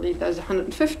apparently does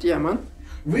 150 a month.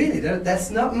 Really?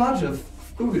 That's not much of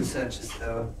Google searches,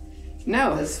 though.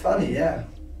 No. That's funny, yeah.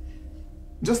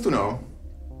 Just to know,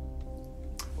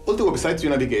 all the websites you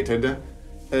navigated,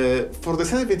 for the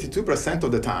 72%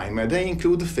 of the time, they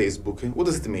include Facebook. What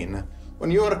does it mean?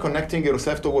 When you are connecting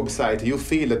yourself to a website, you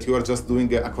feel that you are just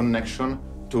doing a connection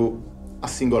to a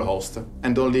single host,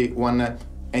 and only one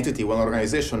entity, one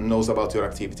organization knows about your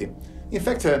activity. In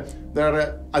fact, there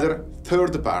are other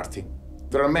third party.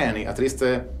 There are many, at least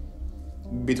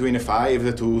between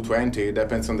 5 to 20,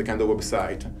 depends on the kind of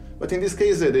website. But in this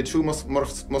case, the two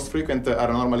most frequent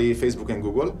are normally Facebook and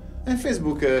Google. And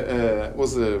Facebook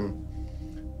was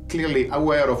clearly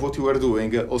aware of what you were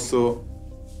doing, also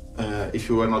if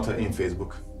you were not in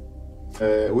Facebook.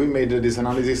 We made this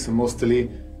analysis mostly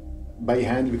by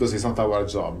hand because it's not our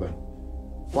job.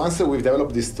 Once we've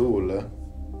developed this tool,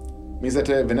 means that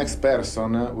the next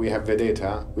person, we have the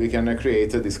data, we can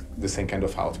create the same kind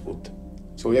of output.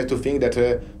 So we have to think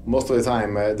that most of the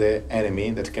time the enemy,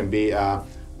 that can be a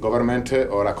government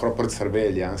or a corporate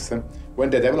surveillance, when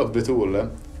they develop the tool,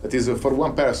 that is for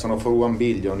one person or for 1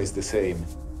 billion is the same.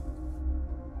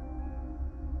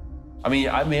 I mean,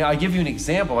 I give you an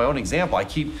example, my own example. I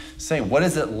keep saying, what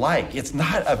is it like? It's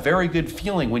not a very good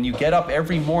feeling when you get up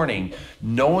every morning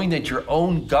knowing that your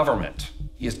own government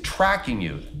is tracking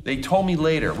you. They told me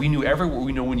later, we knew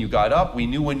when you got up, we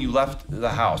knew when you left the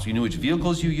house, we knew which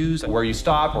vehicles you used, where you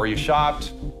stopped, where you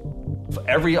shopped.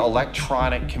 Every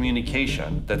electronic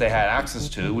communication that they had access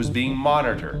to was being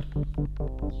monitored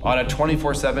on a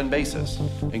 24/7 basis,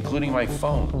 including my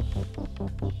phone.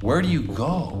 Where do you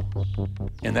go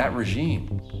in that regime?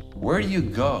 Where do you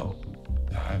go?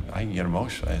 I can get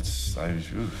emotional.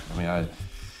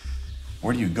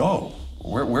 Where do you go?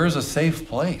 Where's a safe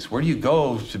place? Where do you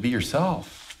go to be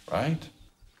yourself, right?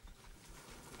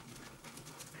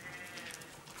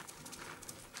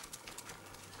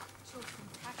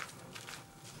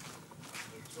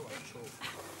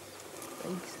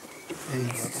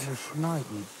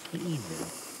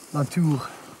 Natuur.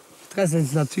 Stress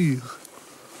ins Natuur.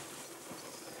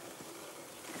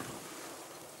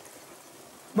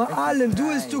 Maar Allen, du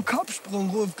hast du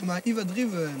Kopfsprungruf gemacht,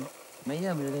 übertrieben. Maar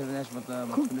ja, maar dat hebben we net met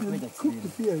Guck de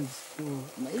Fiels.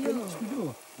 Maar ja, dat is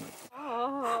goed.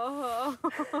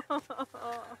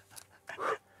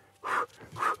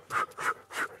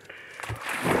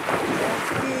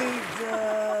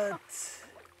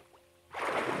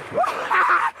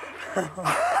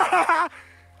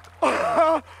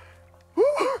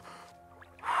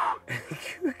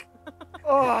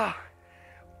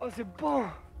 Oh, c'est bon.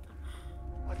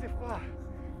 Oh, c'est froid.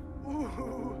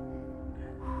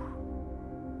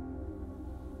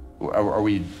 Are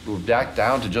we back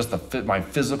down to just my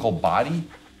physical body?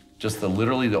 Just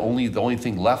literally the only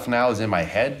thing left now is in my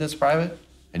head that's private?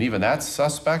 And even that's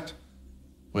suspect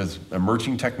with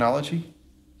emerging technology?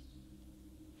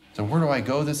 So where do I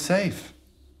go that's safe?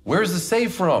 Where's the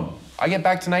safe room? I get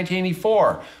back to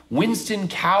 1984. Winston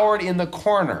cowered in the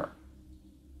corner.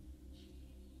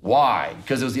 Why?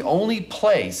 Because it was the only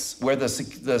place where the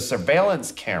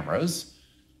surveillance cameras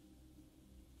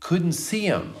couldn't see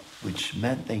him, which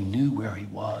meant they knew where he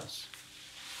was.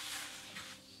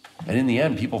 And in the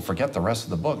end, people forget the rest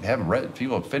of the book. They haven't read,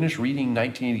 people have finished reading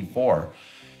 1984.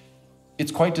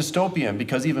 It's quite dystopian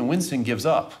because even Winston gives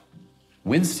up.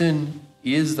 Winston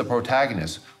is the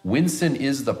protagonist. Winston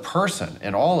is the person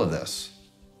in all of this,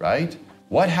 right?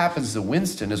 What happens to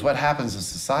Winston is what happens to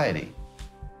society.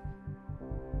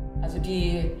 Also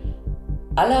die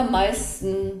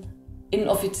allermeisten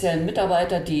inoffiziellen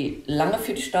Mitarbeiter, die lange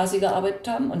für die Stasi gearbeitet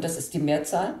haben, und das ist die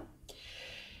Mehrzahl,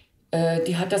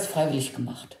 die hat das freiwillig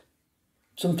gemacht.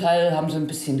 Zum Teil haben sie ein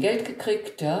bisschen Geld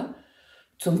gekriegt, ja,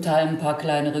 zum Teil ein paar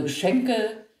kleinere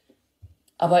Geschenke.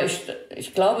 Aber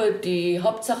ich glaube, die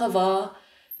Hauptsache war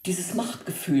dieses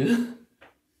Machtgefühl,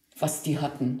 was die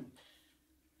hatten.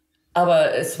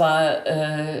 Aber es war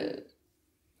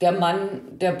der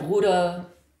Mann, der Bruder,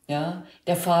 ja,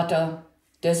 der Vater,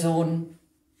 der Sohn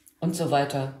und so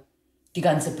weiter. Die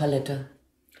ganze Palette.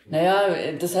 Naja,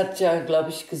 das hat ja, glaube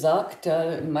ich, gesagt. Ja,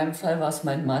 in meinem Fall war es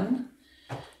mein Mann.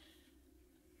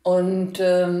 Und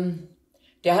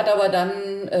der hat aber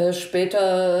dann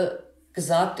später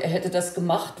gesagt, er hätte das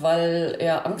gemacht, weil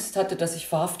er Angst hatte, dass ich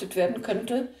verhaftet werden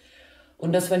könnte.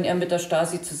 Und dass, wenn er mit der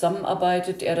Stasi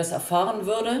zusammenarbeitet, er das erfahren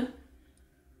würde,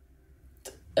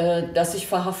 dass ich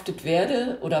verhaftet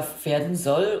werde oder werden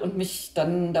soll und mich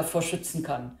dann davor schützen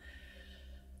kann.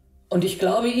 Und ich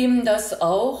glaube ihm das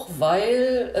auch,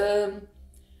 weil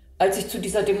als ich zu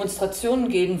dieser Demonstration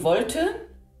gehen wollte,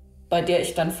 bei der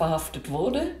ich dann verhaftet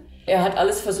wurde, er hat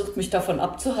alles versucht, mich davon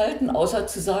abzuhalten, außer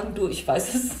zu sagen, du, ich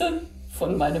weiß es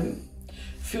von meinem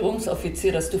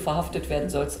Führungsoffizier, dass du verhaftet werden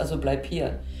sollst, also bleib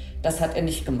hier. Das hat er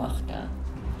nicht gemacht, ja.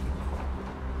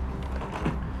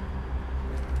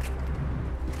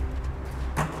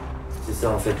 C'est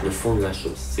ça en fait le fond de la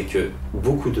chose, c'est que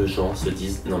beaucoup de gens se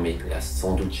disent non mais il a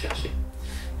sans doute cherché,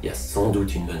 il y a sans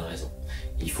doute une bonne raison.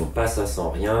 Ils font pas ça sans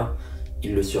rien,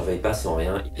 ils le surveillent pas sans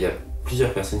rien. Il y a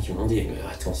plusieurs personnes qui m'ont dit mais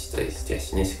attends, si t'es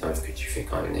assigné, c'est quand même que tu fais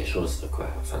quand même des choses quoi.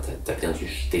 Enfin t'as bien dû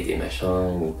jeter des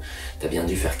machins ou t'as bien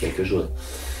dû faire quelque chose.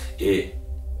 Et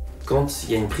quand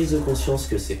il y a une prise de conscience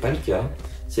que c'est pas le cas,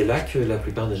 c'est là que la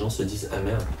plupart des gens se disent ah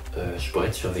merde, je pourrais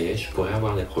être surveillé, je pourrais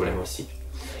avoir des problèmes aussi.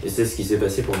 Et c'est ce qui s'est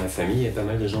passé pour ma famille et pas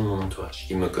mal de gens de mon entourage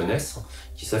qui me connaissent,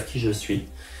 qui savent qui je suis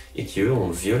et qui eux ont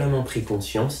violemment pris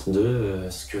conscience de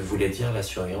ce que voulait dire la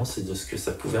surveillance et de ce que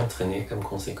ça pouvait entraîner comme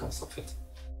conséquence en fait.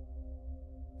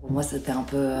 Pour moi c'était un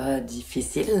peu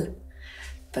difficile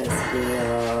parce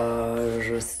que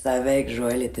je savais que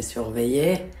Joël était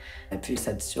surveillé et puis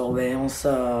cette surveillance,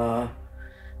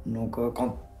 donc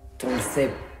quand on le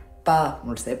sait pas,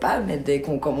 mais dès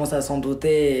qu'on commence à s'en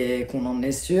douter et qu'on en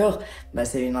est sûr, bah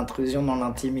c'est une intrusion dans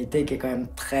l'intimité qui est quand même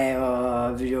très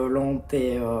violente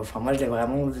et enfin moi je l'ai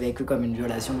vraiment vécu comme une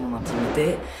violation de mon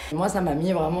intimité. Moi ça m'a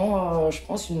mis vraiment, je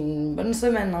pense, une bonne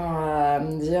semaine à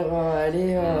me dire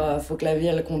allez, faut que la vie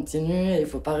elle continue et il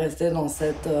faut pas rester dans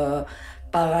cette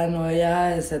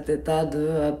paranoïa et cet état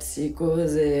de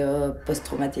psychose et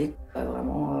post-traumatique.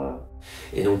 Vraiment.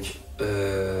 Et donc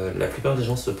la plupart des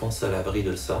gens se pensent à l'abri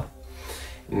de ça,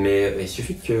 mais il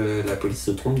suffit que la police se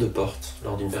trompe de porte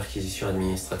lors d'une perquisition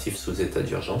administrative sous état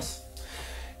d'urgence,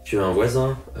 qu'un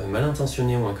voisin mal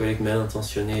intentionné ou un collègue mal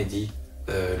intentionné dit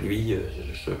lui,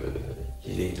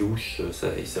 il est louche,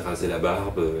 il s'est rasé la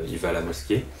barbe, il va à la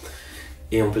mosquée,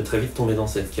 et on peut très vite tomber dans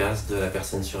cette case de la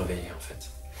personne surveillée en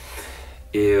fait.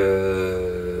 Et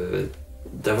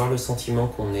d'avoir le sentiment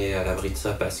qu'on est à l'abri de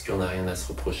ça parce qu'on n'a rien à se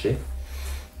reprocher,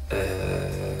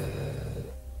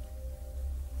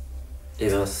 et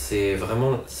ben c'est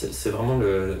vraiment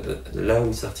là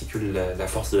où s'articule la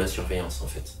force de la surveillance en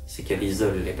fait. C'est qu'elle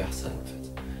isole les personnes en fait.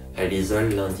 Elle isole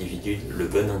l'individu, le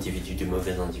bon individu du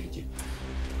mauvais individu.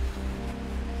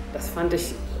 Das fand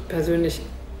ich persönlich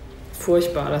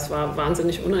furchtbar, das war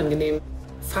wahnsinnig unangenehm.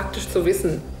 Faktisch zu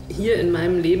wissen, hier in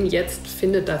meinem Leben jetzt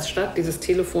findet das statt, dieses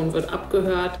Telefon wird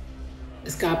abgehört.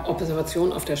 Es gab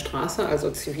Observationen auf der Straße, also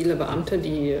zivile Beamte,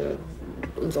 die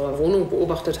unsere Wohnung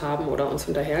beobachtet haben oder uns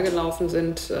hinterhergelaufen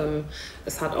sind.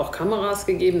 Es hat auch Kameras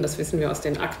gegeben, das wissen wir aus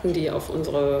den Akten, die auf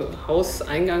unsere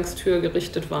Hauseingangstür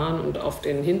gerichtet waren und auf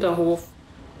den Hinterhof.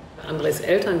 Andres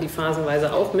Eltern, die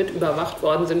phasenweise auch mit überwacht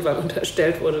worden sind, weil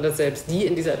unterstellt wurde, dass selbst die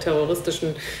in dieser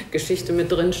terroristischen Geschichte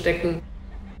mit drin stecken.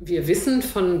 Wir wissen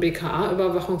von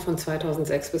BKA-Überwachung von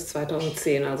 2006 bis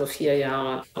 2010, also 4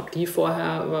 Jahre. Ob die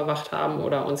vorher überwacht haben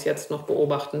oder uns jetzt noch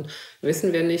beobachten,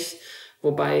 wissen wir nicht.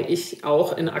 Wobei ich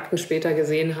auch in Akten später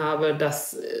gesehen habe,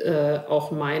 dass auch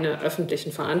meine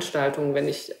öffentlichen Veranstaltungen, wenn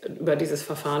ich über dieses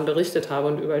Verfahren berichtet habe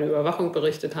und über die Überwachung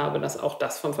berichtet habe, dass auch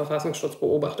das vom Verfassungsschutz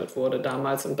beobachtet wurde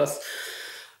damals. Und das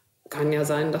kann ja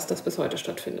sein, dass das bis heute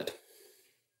stattfindet.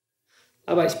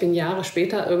 Aber ich bin Jahre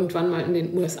später irgendwann mal in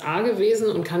den USA gewesen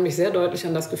und kann mich sehr deutlich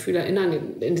an das Gefühl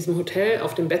erinnern, in diesem Hotel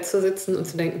auf dem Bett zu sitzen und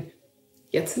zu denken,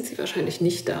 jetzt sind sie wahrscheinlich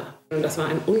nicht da. Und das war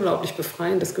ein unglaublich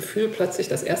befreiendes Gefühl, plötzlich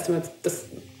das erste Mal das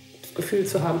Gefühl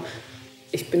zu haben,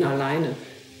 ich bin alleine.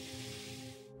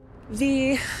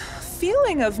 The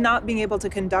feeling of not being able to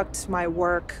conduct my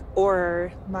work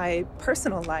or my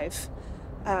personal life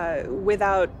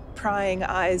without prying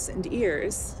eyes and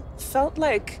ears felt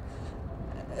like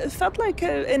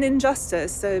an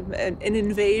injustice, an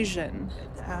invasion.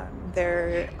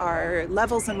 There are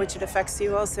levels in which it affects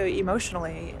you also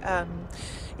emotionally.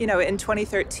 You know, in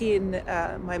 2013,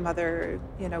 my mother,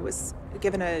 was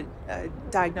given a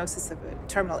diagnosis of a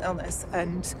terminal illness,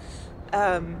 and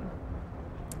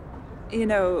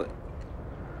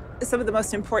some of the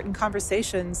most important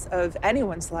conversations of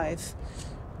anyone's life,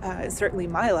 certainly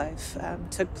my life,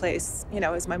 took place,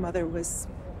 as my mother was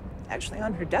actually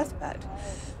on her deathbed.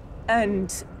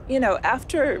 And,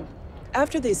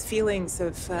 after these feelings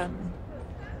of,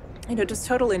 just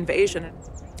total invasion,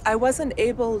 I wasn't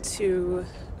able to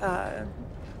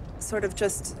sort of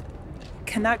just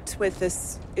connect with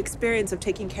this experience of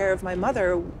taking care of my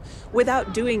mother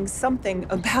without doing something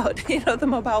about, the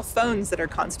mobile phones that are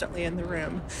constantly in the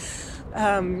room.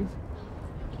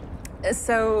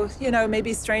 So,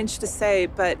 maybe strange to say,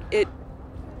 but it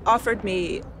offered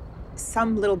me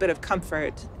some little bit of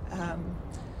comfort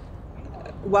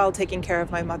while taking care of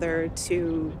my mother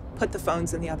to put the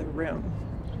phones in the other room.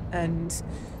 And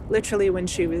literally when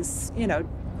she was,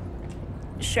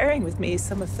 sharing with me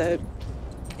some of the,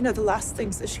 the last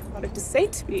things that she wanted to say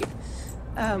to me,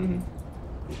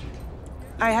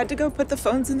 I had to go put the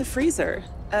phones in the freezer.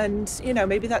 And,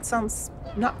 maybe that sounds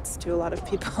nuts to a lot of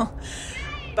people,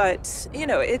 but,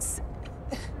 it's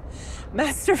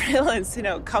mass surveillance,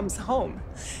 comes home.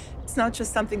 It's not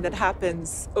just something that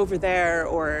happens over there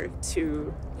or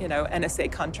to,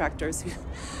 NSA contractors.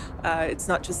 It's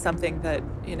not just something that,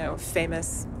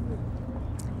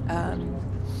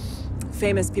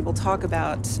 famous people talk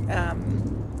about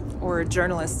or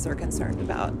journalists are concerned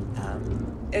about.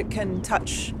 It can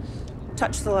touch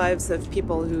the lives of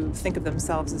people who think of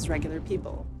themselves as regular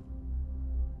people.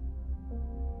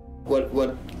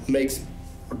 What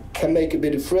can make a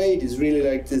bit afraid is really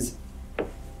like this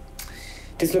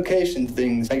dislocation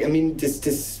things. Like, I mean,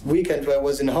 this weekend where I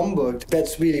was in Hamburg,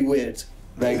 that's really weird.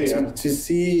 Like to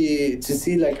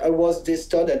see like I was this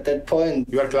dot at that point.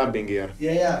 You are clubbing here.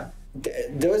 Yeah.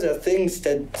 Those are things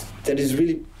that is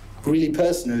really, really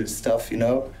personal stuff,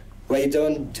 where you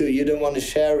don't want to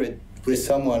share it with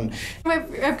someone. I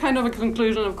have kind of a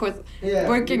conclusion, of course.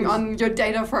 Working on your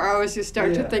data for hours, you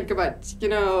start to think about,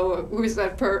 who is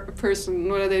that person,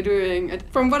 what are they doing? And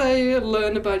from what I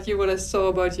learned about you, what I saw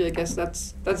about you, I guess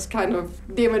that's kind of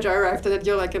the image I arrived at, that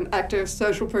you're like an active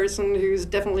social person who's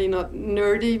definitely not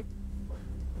nerdy.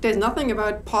 There's nothing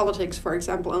about politics, for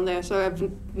example, on there, so I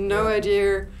have no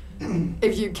idea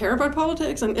if you care about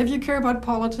politics, and if you care about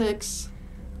politics,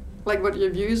 like what your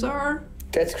views are.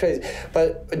 That's crazy.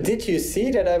 But did you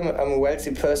see that I'm a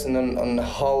wealthy person on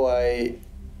how I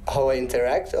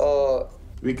interact, or?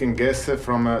 We can guess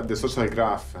from the social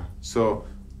graph. So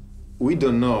we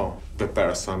don't know the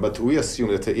person, but we assume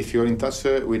that if you're in touch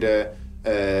with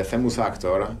a famous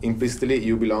actor, implicitly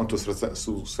you belong to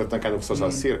certain kind of social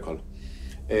circle.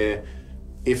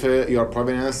 If your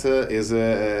provenance is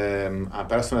a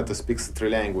person that speaks 3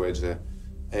 languages,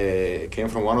 came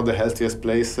from one of the healthiest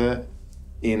places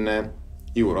in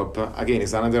Europe, again,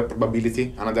 is another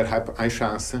probability, another high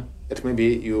chance that maybe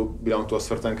you belong to a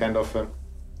certain kind of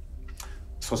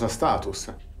social status.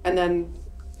 And then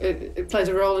it plays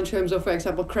a role in terms of, for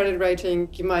example, credit rating.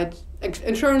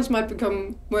 Insurance might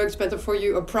become more expensive for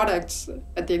you, or products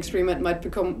at the extreme end might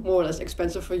become more or less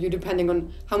expensive for you, depending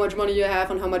on how much money you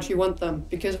have and how much you want them.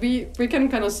 Because we can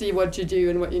kind of see what you do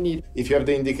and what you need. If you have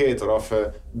the indicator of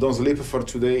don't sleep for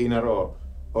 2 days in a row,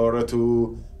 or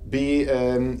to be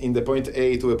in the point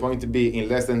A to the point B in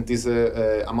less than this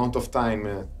amount of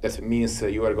time, that means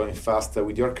you are going fast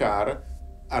with your car,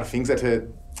 are things that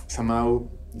somehow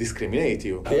discriminate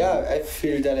you. Yeah, I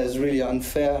feel that is really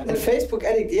unfair. And Facebook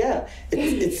Addict, yeah,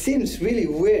 it seems really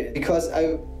weird because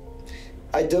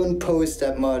I don't post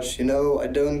that much, you know. I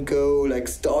don't go like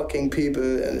stalking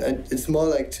people, and it's more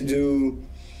like to do,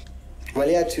 well,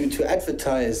 yeah, to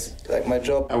advertise like my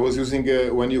job. I was using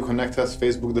when you connect us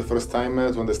Facebook the first time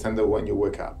to understand when you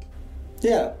wake up.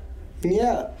 Yeah,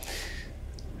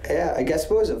 I guess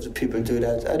most of the people do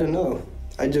that. I don't know.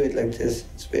 I do it like this.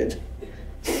 It's weird.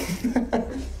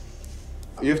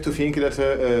 You have to think that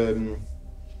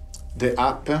the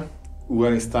app we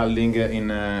are installing in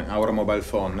our mobile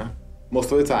phone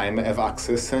most of the time have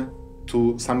access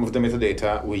to some of the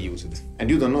metadata we used. And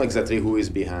you don't know exactly who is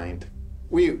behind.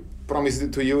 We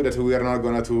promised to you that we are not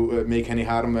going to make any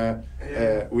harm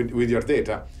with your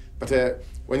data. But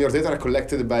when your data are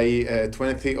collected by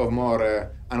 20 or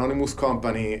more anonymous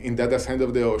company in the other side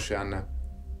of the ocean,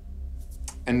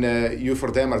 and you for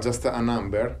them are just a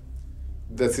number,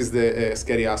 that is the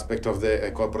scary aspect of the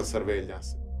corporate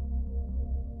surveillance.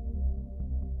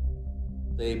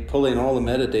 They pull in all the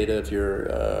metadata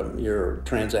of your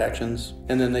transactions,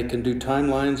 and then they can do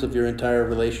timelines of your entire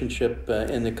relationship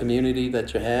in the community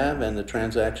that you have and the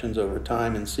transactions over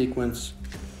time in sequence,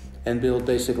 and build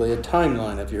basically a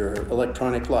timeline of your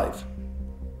electronic life.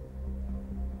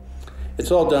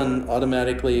 It's all done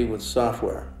automatically with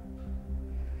software.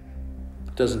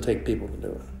 It doesn't take people to do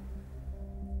it.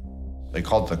 They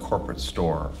called it the corporate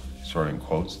store, sort of in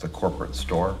quotes, the corporate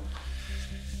store.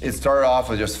 It started off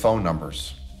with just phone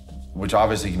numbers, which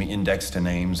obviously can be indexed to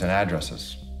names and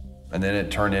addresses. And then it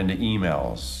turned into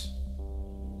emails,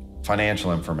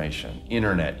 financial information,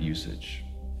 internet usage.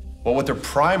 Well, what they're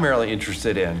primarily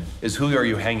interested in is who are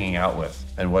you hanging out with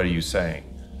and what are you saying?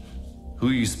 Who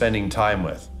are you spending time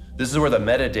with? This is where the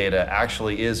metadata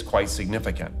actually is quite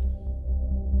significant.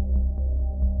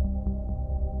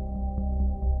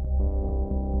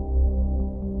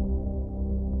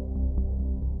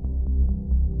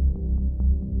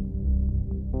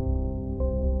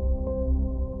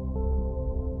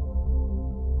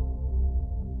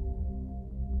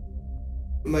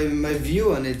 My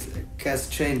view on it has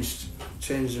changed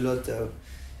a lot though,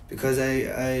 because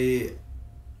I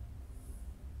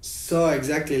saw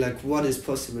exactly like what is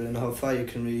possible and how far you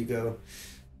can really go.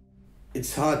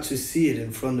 It's hard to see it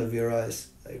in front of your eyes,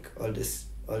 like all this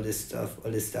stuff,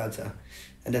 all this data,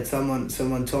 and that someone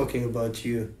talking about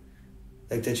you,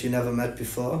 like that you never met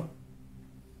before.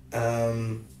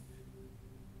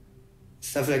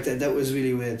 Stuff like that. That was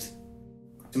really weird.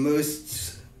 The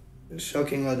most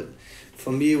shocking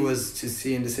for me was to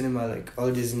see in the cinema like all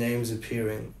these names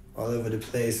appearing all over the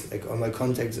place, like on my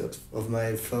contacts of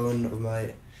my phone, of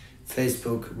my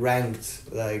Facebook,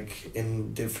 ranked like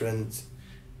in different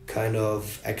kind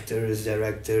of actors,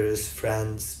 directors,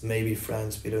 friends, maybe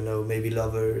friends, we don't know, maybe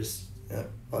lovers, yeah,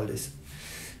 all this.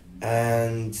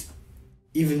 And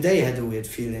even they had a weird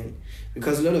feeling,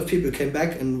 because a lot of people came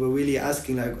back and were really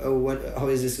asking like, oh, how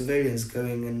is the surveillance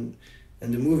going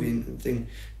and the movie thing,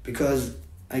 because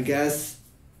I guess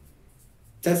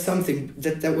that's something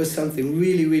that was something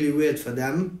really, really weird for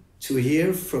them to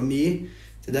hear from me,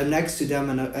 that I'm next to them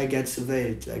and I get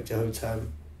surveilled like the whole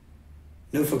time.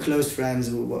 No, for close friends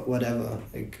or whatever.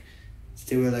 Like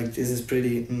they were like, this is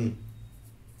pretty.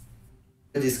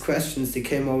 These questions, they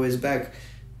came always back,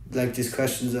 like these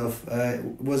questions of,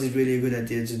 was it really a good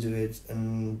idea to do it,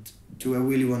 and do I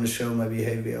really want to show my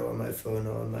behavior on my phone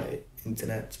or on my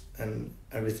internet and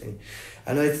everything.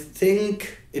 And I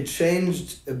think it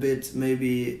changed a bit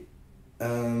maybe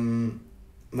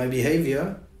my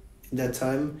behavior in that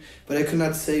time, but I could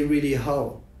not say really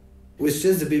how. It was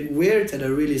just a bit weird that I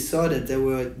really saw that there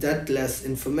were that less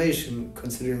information,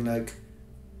 considering like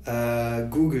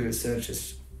Google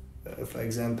searches, for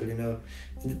example, you know.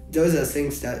 Those are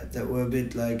things that were a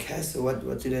bit like, hey, so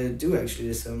what did I do actually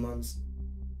this months?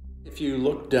 If you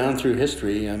look down through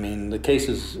history, I mean, the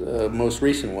cases, most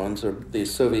recent ones are the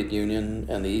Soviet Union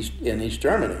and East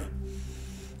Germany.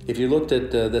 If you looked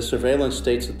at the surveillance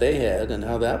states that they had and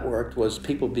how that worked, was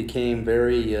people became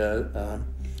very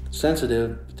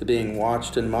sensitive to being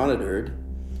watched and monitored,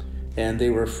 and they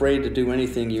were afraid to do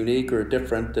anything unique or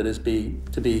different that is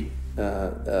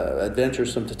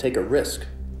adventuresome, to take a risk,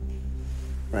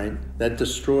 right? That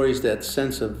destroys that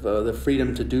sense of the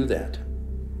freedom to do that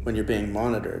when you're being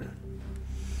monitored.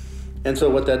 And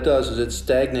so what that does is it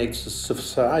stagnates the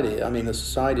society. I mean, the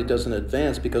society doesn't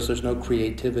advance because there's no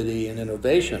creativity and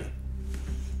innovation.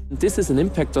 This is an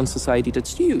impact on society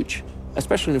that's huge,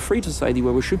 especially in a free society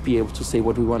where we should be able to say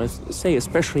what we want to say,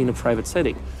 especially in a private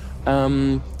setting.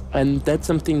 And that's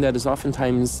something that is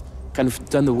oftentimes kind of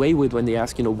done away with when they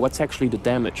ask, you know, what's actually the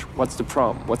damage? What's the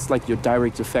problem? What's like your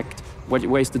direct effect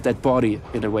Where's the dead body,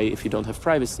 in a way, if you don't have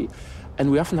privacy?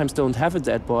 And we oftentimes don't have a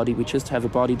dead body, we just have a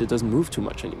body that doesn't move too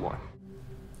much anymore.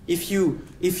 If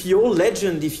your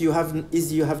legend, you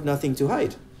have nothing to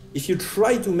hide, if you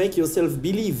try to make yourself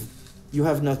believe you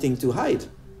have nothing to hide,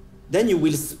 then you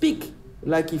will speak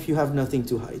like if you have nothing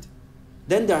to hide.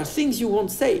 Then there are things you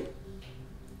won't say.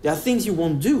 There are things you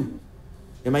won't do.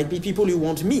 There might be people you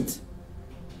won't meet.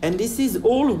 And this is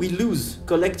all we lose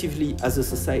collectively as a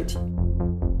society.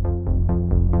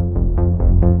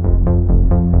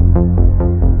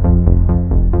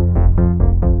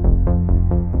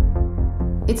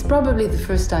 It's probably the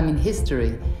first time in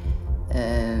history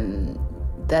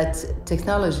that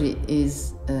technology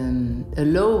is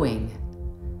allowing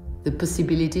the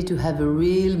possibility to have a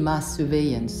real mass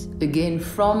surveillance, again,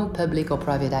 from public or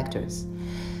private actors.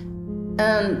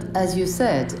 And as you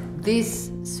said,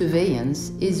 this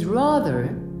surveillance is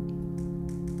rather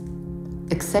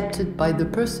accepted by the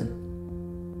person.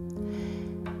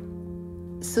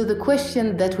 So the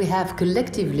question that we have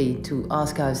collectively to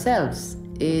ask ourselves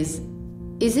is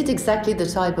it exactly the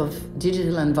type of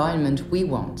digital environment we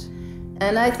want?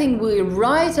 And I think we're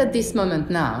right at this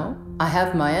moment now. I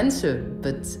have my answer,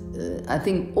 but I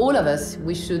think all of us,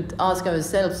 we should ask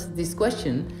ourselves this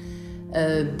question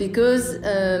because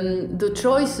the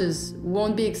choices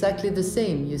won't be exactly the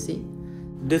same, you see.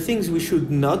 The things we should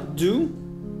not do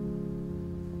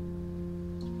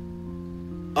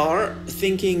are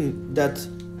thinking that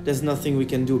there's nothing we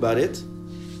can do about it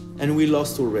and we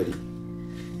lost already.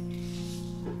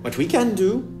 What we can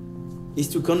do is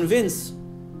to convince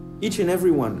each and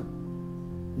everyone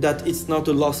that it's not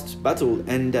a lost battle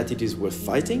and that it is worth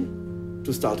fighting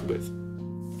to start with.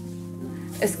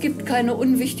 Es gibt keine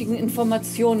unwichtigen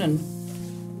Informationen.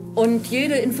 Und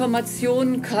jede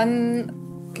Information kann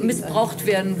missbraucht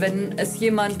werden, wenn es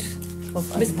jemand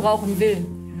missbrauchen will.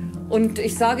 Und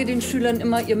ich sage den Schülern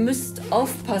immer, ihr müsst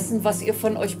aufpassen, was ihr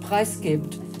von euch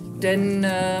preisgebt. Denn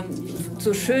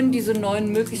so schön diese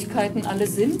neuen Möglichkeiten alle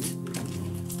sind,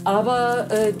 aber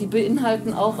die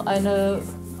beinhalten auch eine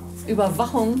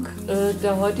Überwachung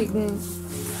der heutigen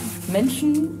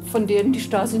Menschen, von denen die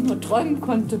Stasi nur träumen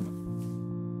konnte.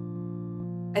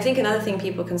 I think another thing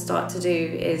people can start to do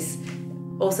is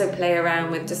also play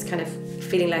around with just kind of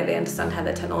feeling like they understand how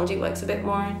the technology works a bit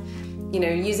more. You know,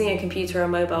 using a computer or a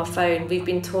mobile phone, we've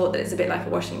been taught that it's a bit like a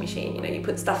washing machine. You know, you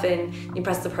put stuff in, you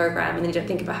press the program, and then you don't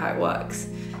think about how it works.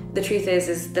 The truth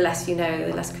is the less you know,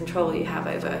 the less control you have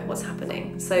over what's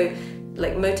happening. So,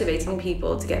 like, motivating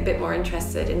people to get a bit more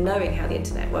interested in knowing how the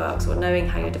internet works, or knowing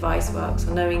how your device works,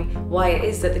 or knowing why it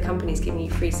is that the company's giving you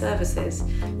free services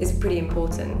is pretty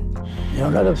important. There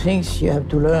are a lot of things you have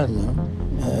to learn.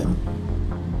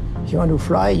 If you want to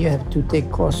fly, you have to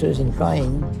take courses in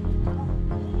flying.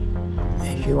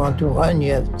 If you want to run,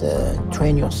 you have to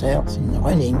train yourself in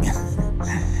running.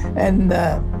 And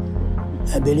I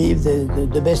believe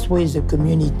the best way is the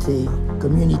community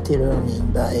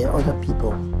learning by other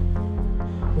people,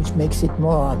 which makes it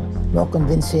more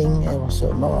convincing and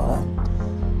also more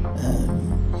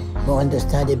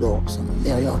understandable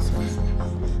very often.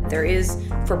 There is,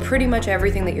 for pretty much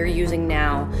everything that you're using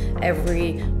now,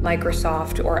 every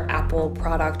Microsoft or Apple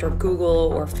product or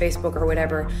Google or Facebook or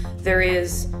whatever, there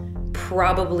is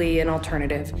probably an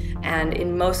alternative. And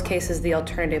in most cases, the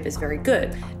alternative is very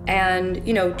good. And,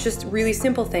 you know, just really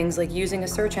simple things like using a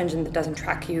search engine that doesn't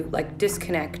track you, like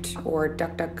Disconnect or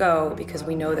DuckDuckGo, because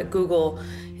we know that Google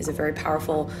is a very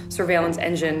powerful surveillance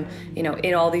engine, you know,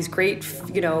 in all these great,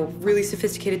 you know, really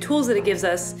sophisticated tools that it gives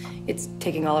us. It's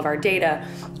taking all of our data.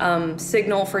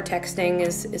 Signal for texting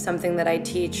is something that I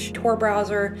teach. Tor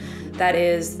browser, that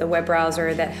is the web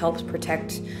browser that helps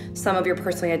protect some of your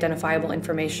personally identifiable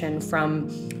information from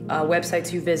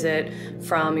websites you visit,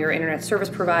 from your internet service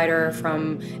provider,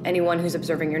 from anyone who's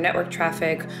observing your network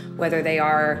traffic, whether they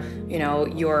are, you know,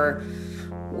 your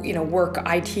work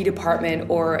IT department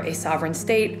or a sovereign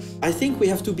state. I think we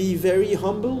have to be very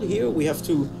humble here. We have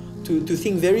to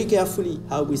think very carefully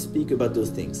how we speak about those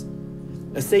things.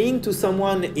 Saying to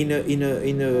someone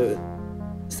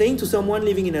saying to someone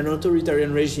living in an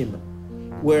authoritarian regime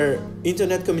where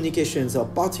internet communications are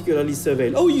particularly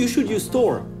surveilled, oh, you should use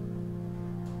Tor,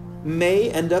 may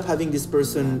end up having this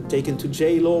person taken to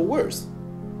jail or worse.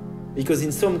 Because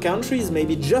in some countries,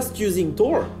 maybe just using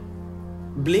Tor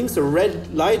blinks a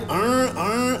red light,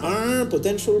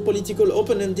 potential political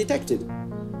opponent detected.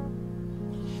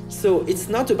 So it's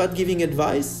not about giving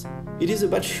advice, it is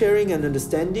about sharing and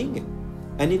understanding,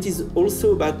 and it is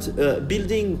also about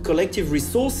building collective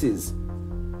resources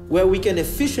where we can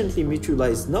efficiently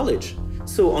mutualize knowledge.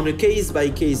 So on a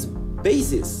case-by-case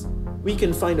basis, we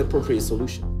can find appropriate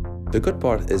solutions. The good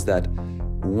part is that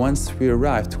once we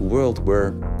arrive to a world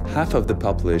where half of the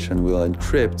population will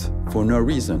encrypt for no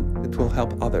reason, it will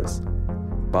help others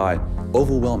by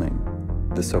overwhelming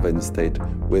the surveillance state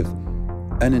with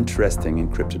uninteresting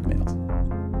encrypted mails.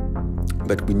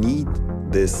 But we need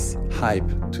this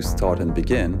hype to start and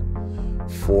begin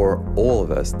for all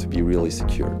of us to be really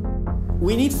secure.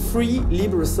 We need free,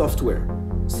 libre software.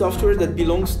 Software that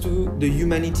belongs to the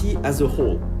humanity as a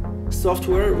whole.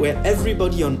 Software where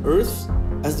everybody on Earth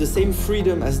has the same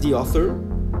freedom as the author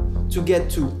to get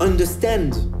to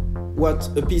understand what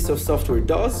a piece of software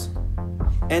does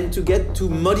and to get to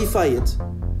modify it.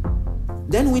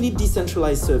 Then we need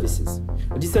decentralized services.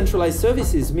 Decentralized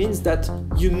services means that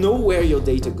you know where your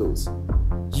data goes.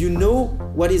 You know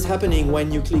what is happening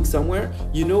when you click somewhere.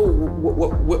 You know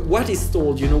what is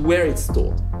stored, you know where it's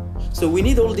stored. So we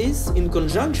need all this in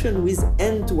conjunction with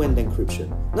end-to-end encryption,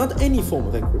 not any form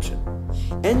of encryption.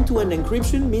 End-to-end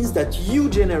encryption means that you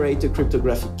generate a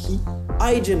cryptographic key,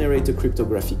 I generate a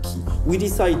cryptographic key. We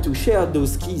decide to share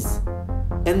those keys,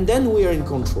 and then we are in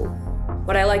control.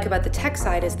 What I like about the tech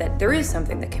side is that there is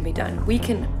something that can be done.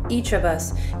 Each of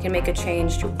us can make a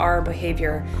change to our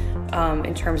behavior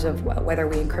in terms of whether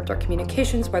we encrypt our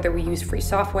communications, whether we use free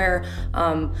software,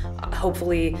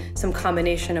 hopefully some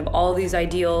combination of all these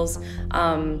ideals.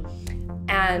 And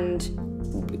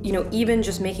even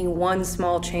just making one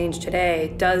small change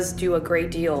today does do a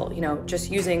great deal. Just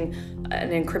using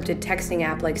an encrypted texting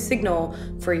app like Signal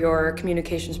for your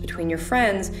communications between your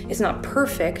friends is not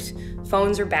perfect.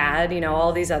 Phones are bad,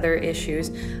 all these other issues,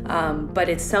 but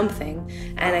it's something.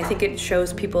 And I think it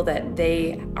shows people that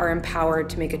they are empowered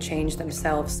to make a change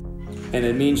themselves. And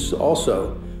it means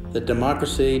also that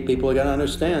democracy, people are going to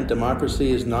understand,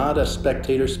 democracy is not a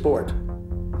spectator sport.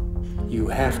 You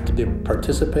have to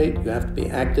participate, you have to be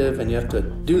active, and you have to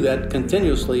do that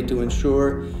continuously to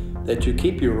ensure that you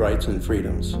keep your rights and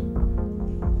freedoms.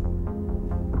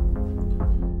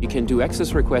 You can do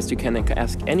access requests, you can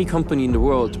ask any company in the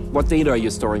world, what data are you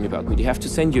storing about me? They have to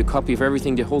send you a copy of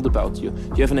everything they hold about you.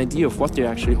 You have an idea of what they're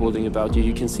actually holding about you.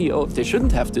 You can see, oh, they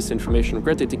shouldn't have this information,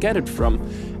 where did they get it from?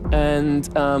 And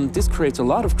this creates a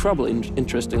lot of trouble,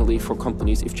 interestingly, for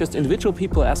companies. If just individual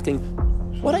people are asking,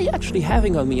 what are you actually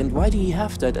having on me and why do you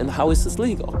have that and how is this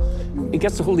legal? It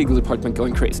gets the whole legal department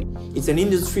going crazy. It's an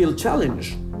industrial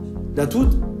challenge that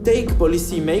would take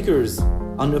policymakers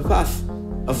on a path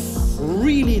of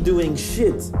really doing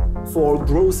shit for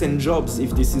growth and jobs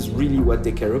if this is really what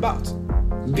they care about.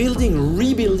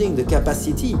 Rebuilding the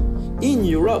capacity in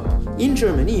Europe, in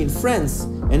Germany, in France,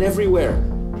 and everywhere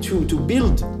to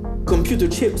build computer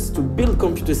chips, to build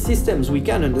computer systems we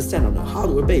can understand on a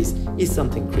hardware base is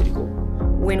something critical.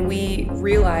 When we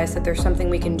realize that there's something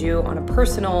we can do on a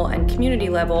personal and community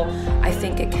level, I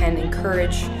think it can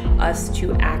encourage us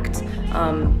to act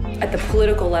at the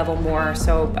political level more,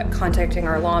 so by contacting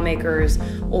our lawmakers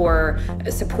or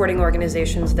supporting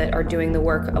organizations that are doing the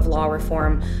work of law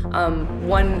reform.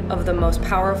 One of the most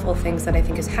powerful things that I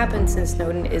think has happened since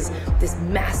Snowden is this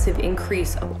massive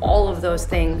increase of all of those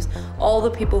things. All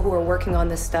the people who are working on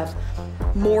this stuff,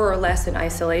 more or less in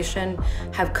isolation,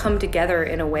 have come together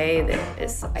in a way that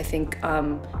is, I think,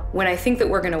 when I think that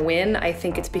we're going to win, I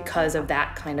think it's because of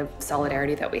that kind of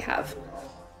solidarity that we have.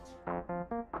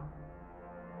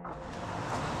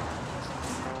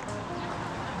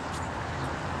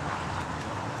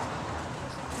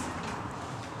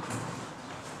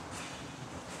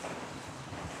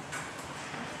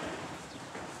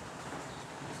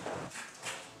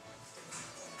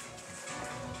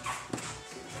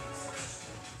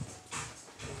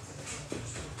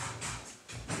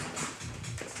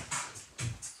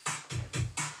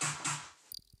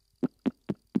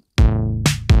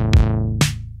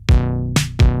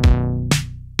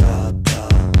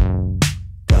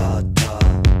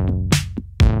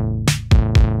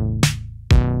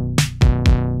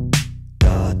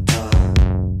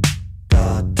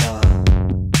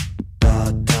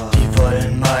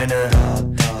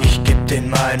 Ich geb den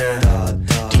meine,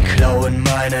 die klauen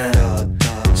meine,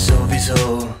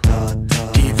 sowieso.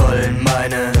 Die wollen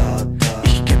meine,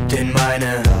 ich geb den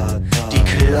meine, die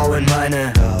klauen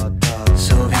meine,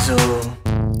 sowieso.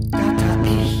 Data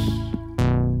ich,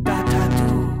 Data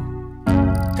du,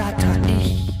 Data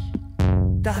ich,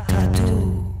 Data du,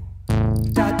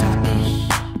 Data ich,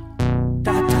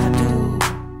 Data du,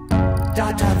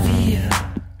 Data wir,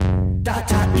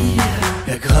 Data ihr.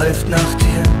 Er greift nach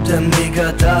dir, der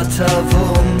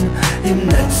Megadata-Wurm, im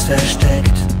Netz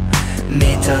versteckt,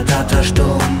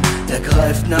 Metadata-Sturm. Er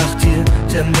greift nach dir,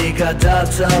 der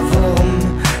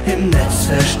Megadata-Wurm, im Netz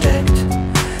versteckt,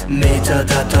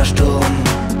 Metadata-Sturm.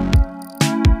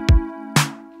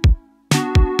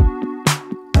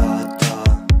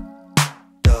 Data.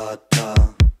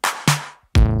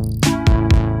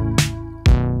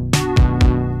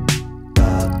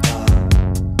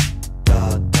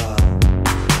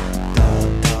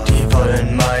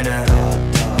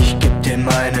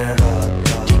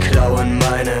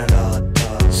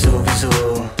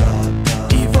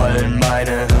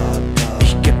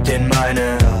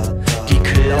 deine, die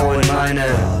klauen meine.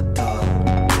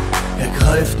 Er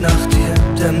greift nach dir,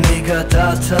 der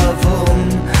Megadata-Wurm,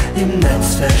 im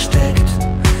Netz versteckt.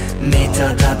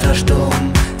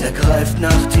 Metadata-Sturm, er greift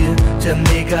nach dir, der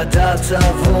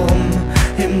Megadata-Wurm,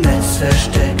 im Netz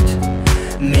versteckt.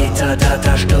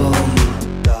 Metadata-Sturm.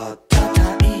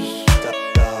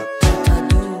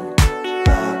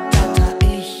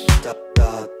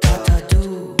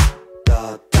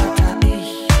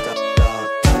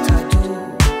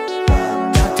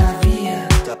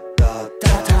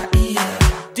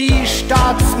 Die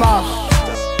Staatsmacht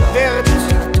wird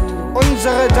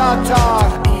unsere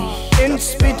Data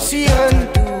inspizieren,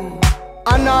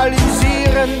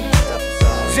 analysieren,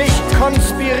 sich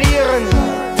konspirieren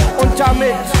und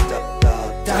damit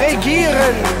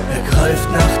regieren. Er greift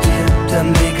nach dir, der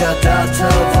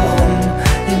Megadata-Wurm,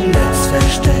 im Netz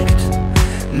versteckt.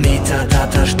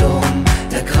 Metadata-Sturm,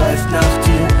 er greift nach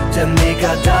dir, der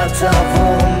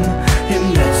Megadata-Wurm,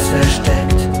 im Netz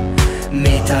versteckt.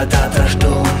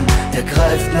 Metadata-Sturm, er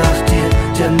greift nach dir,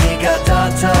 der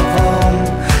Megadata-Wurm,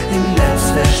 im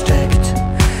Netz versteckt.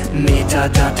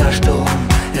 Metadata-Sturm,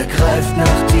 er greift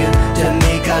nach dir, der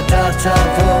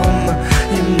Megadata-Wurm,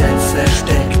 im Netz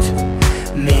versteckt.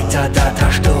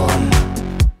 Metadata-Sturm.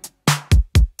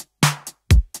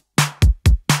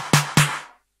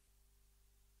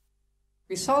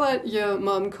 We saw that your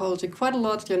mom calls you quite a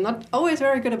lot. You're not always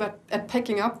very good at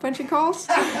picking up when she calls.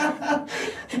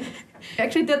 I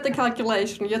actually did the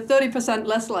calculation. You're 30%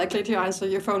 less likely to answer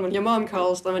your phone when your mom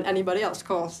calls than when anybody else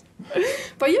calls.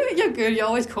 But you're good. You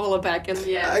always call her back in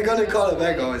the end. I gotta call her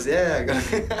back always. Yeah, I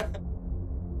gotta.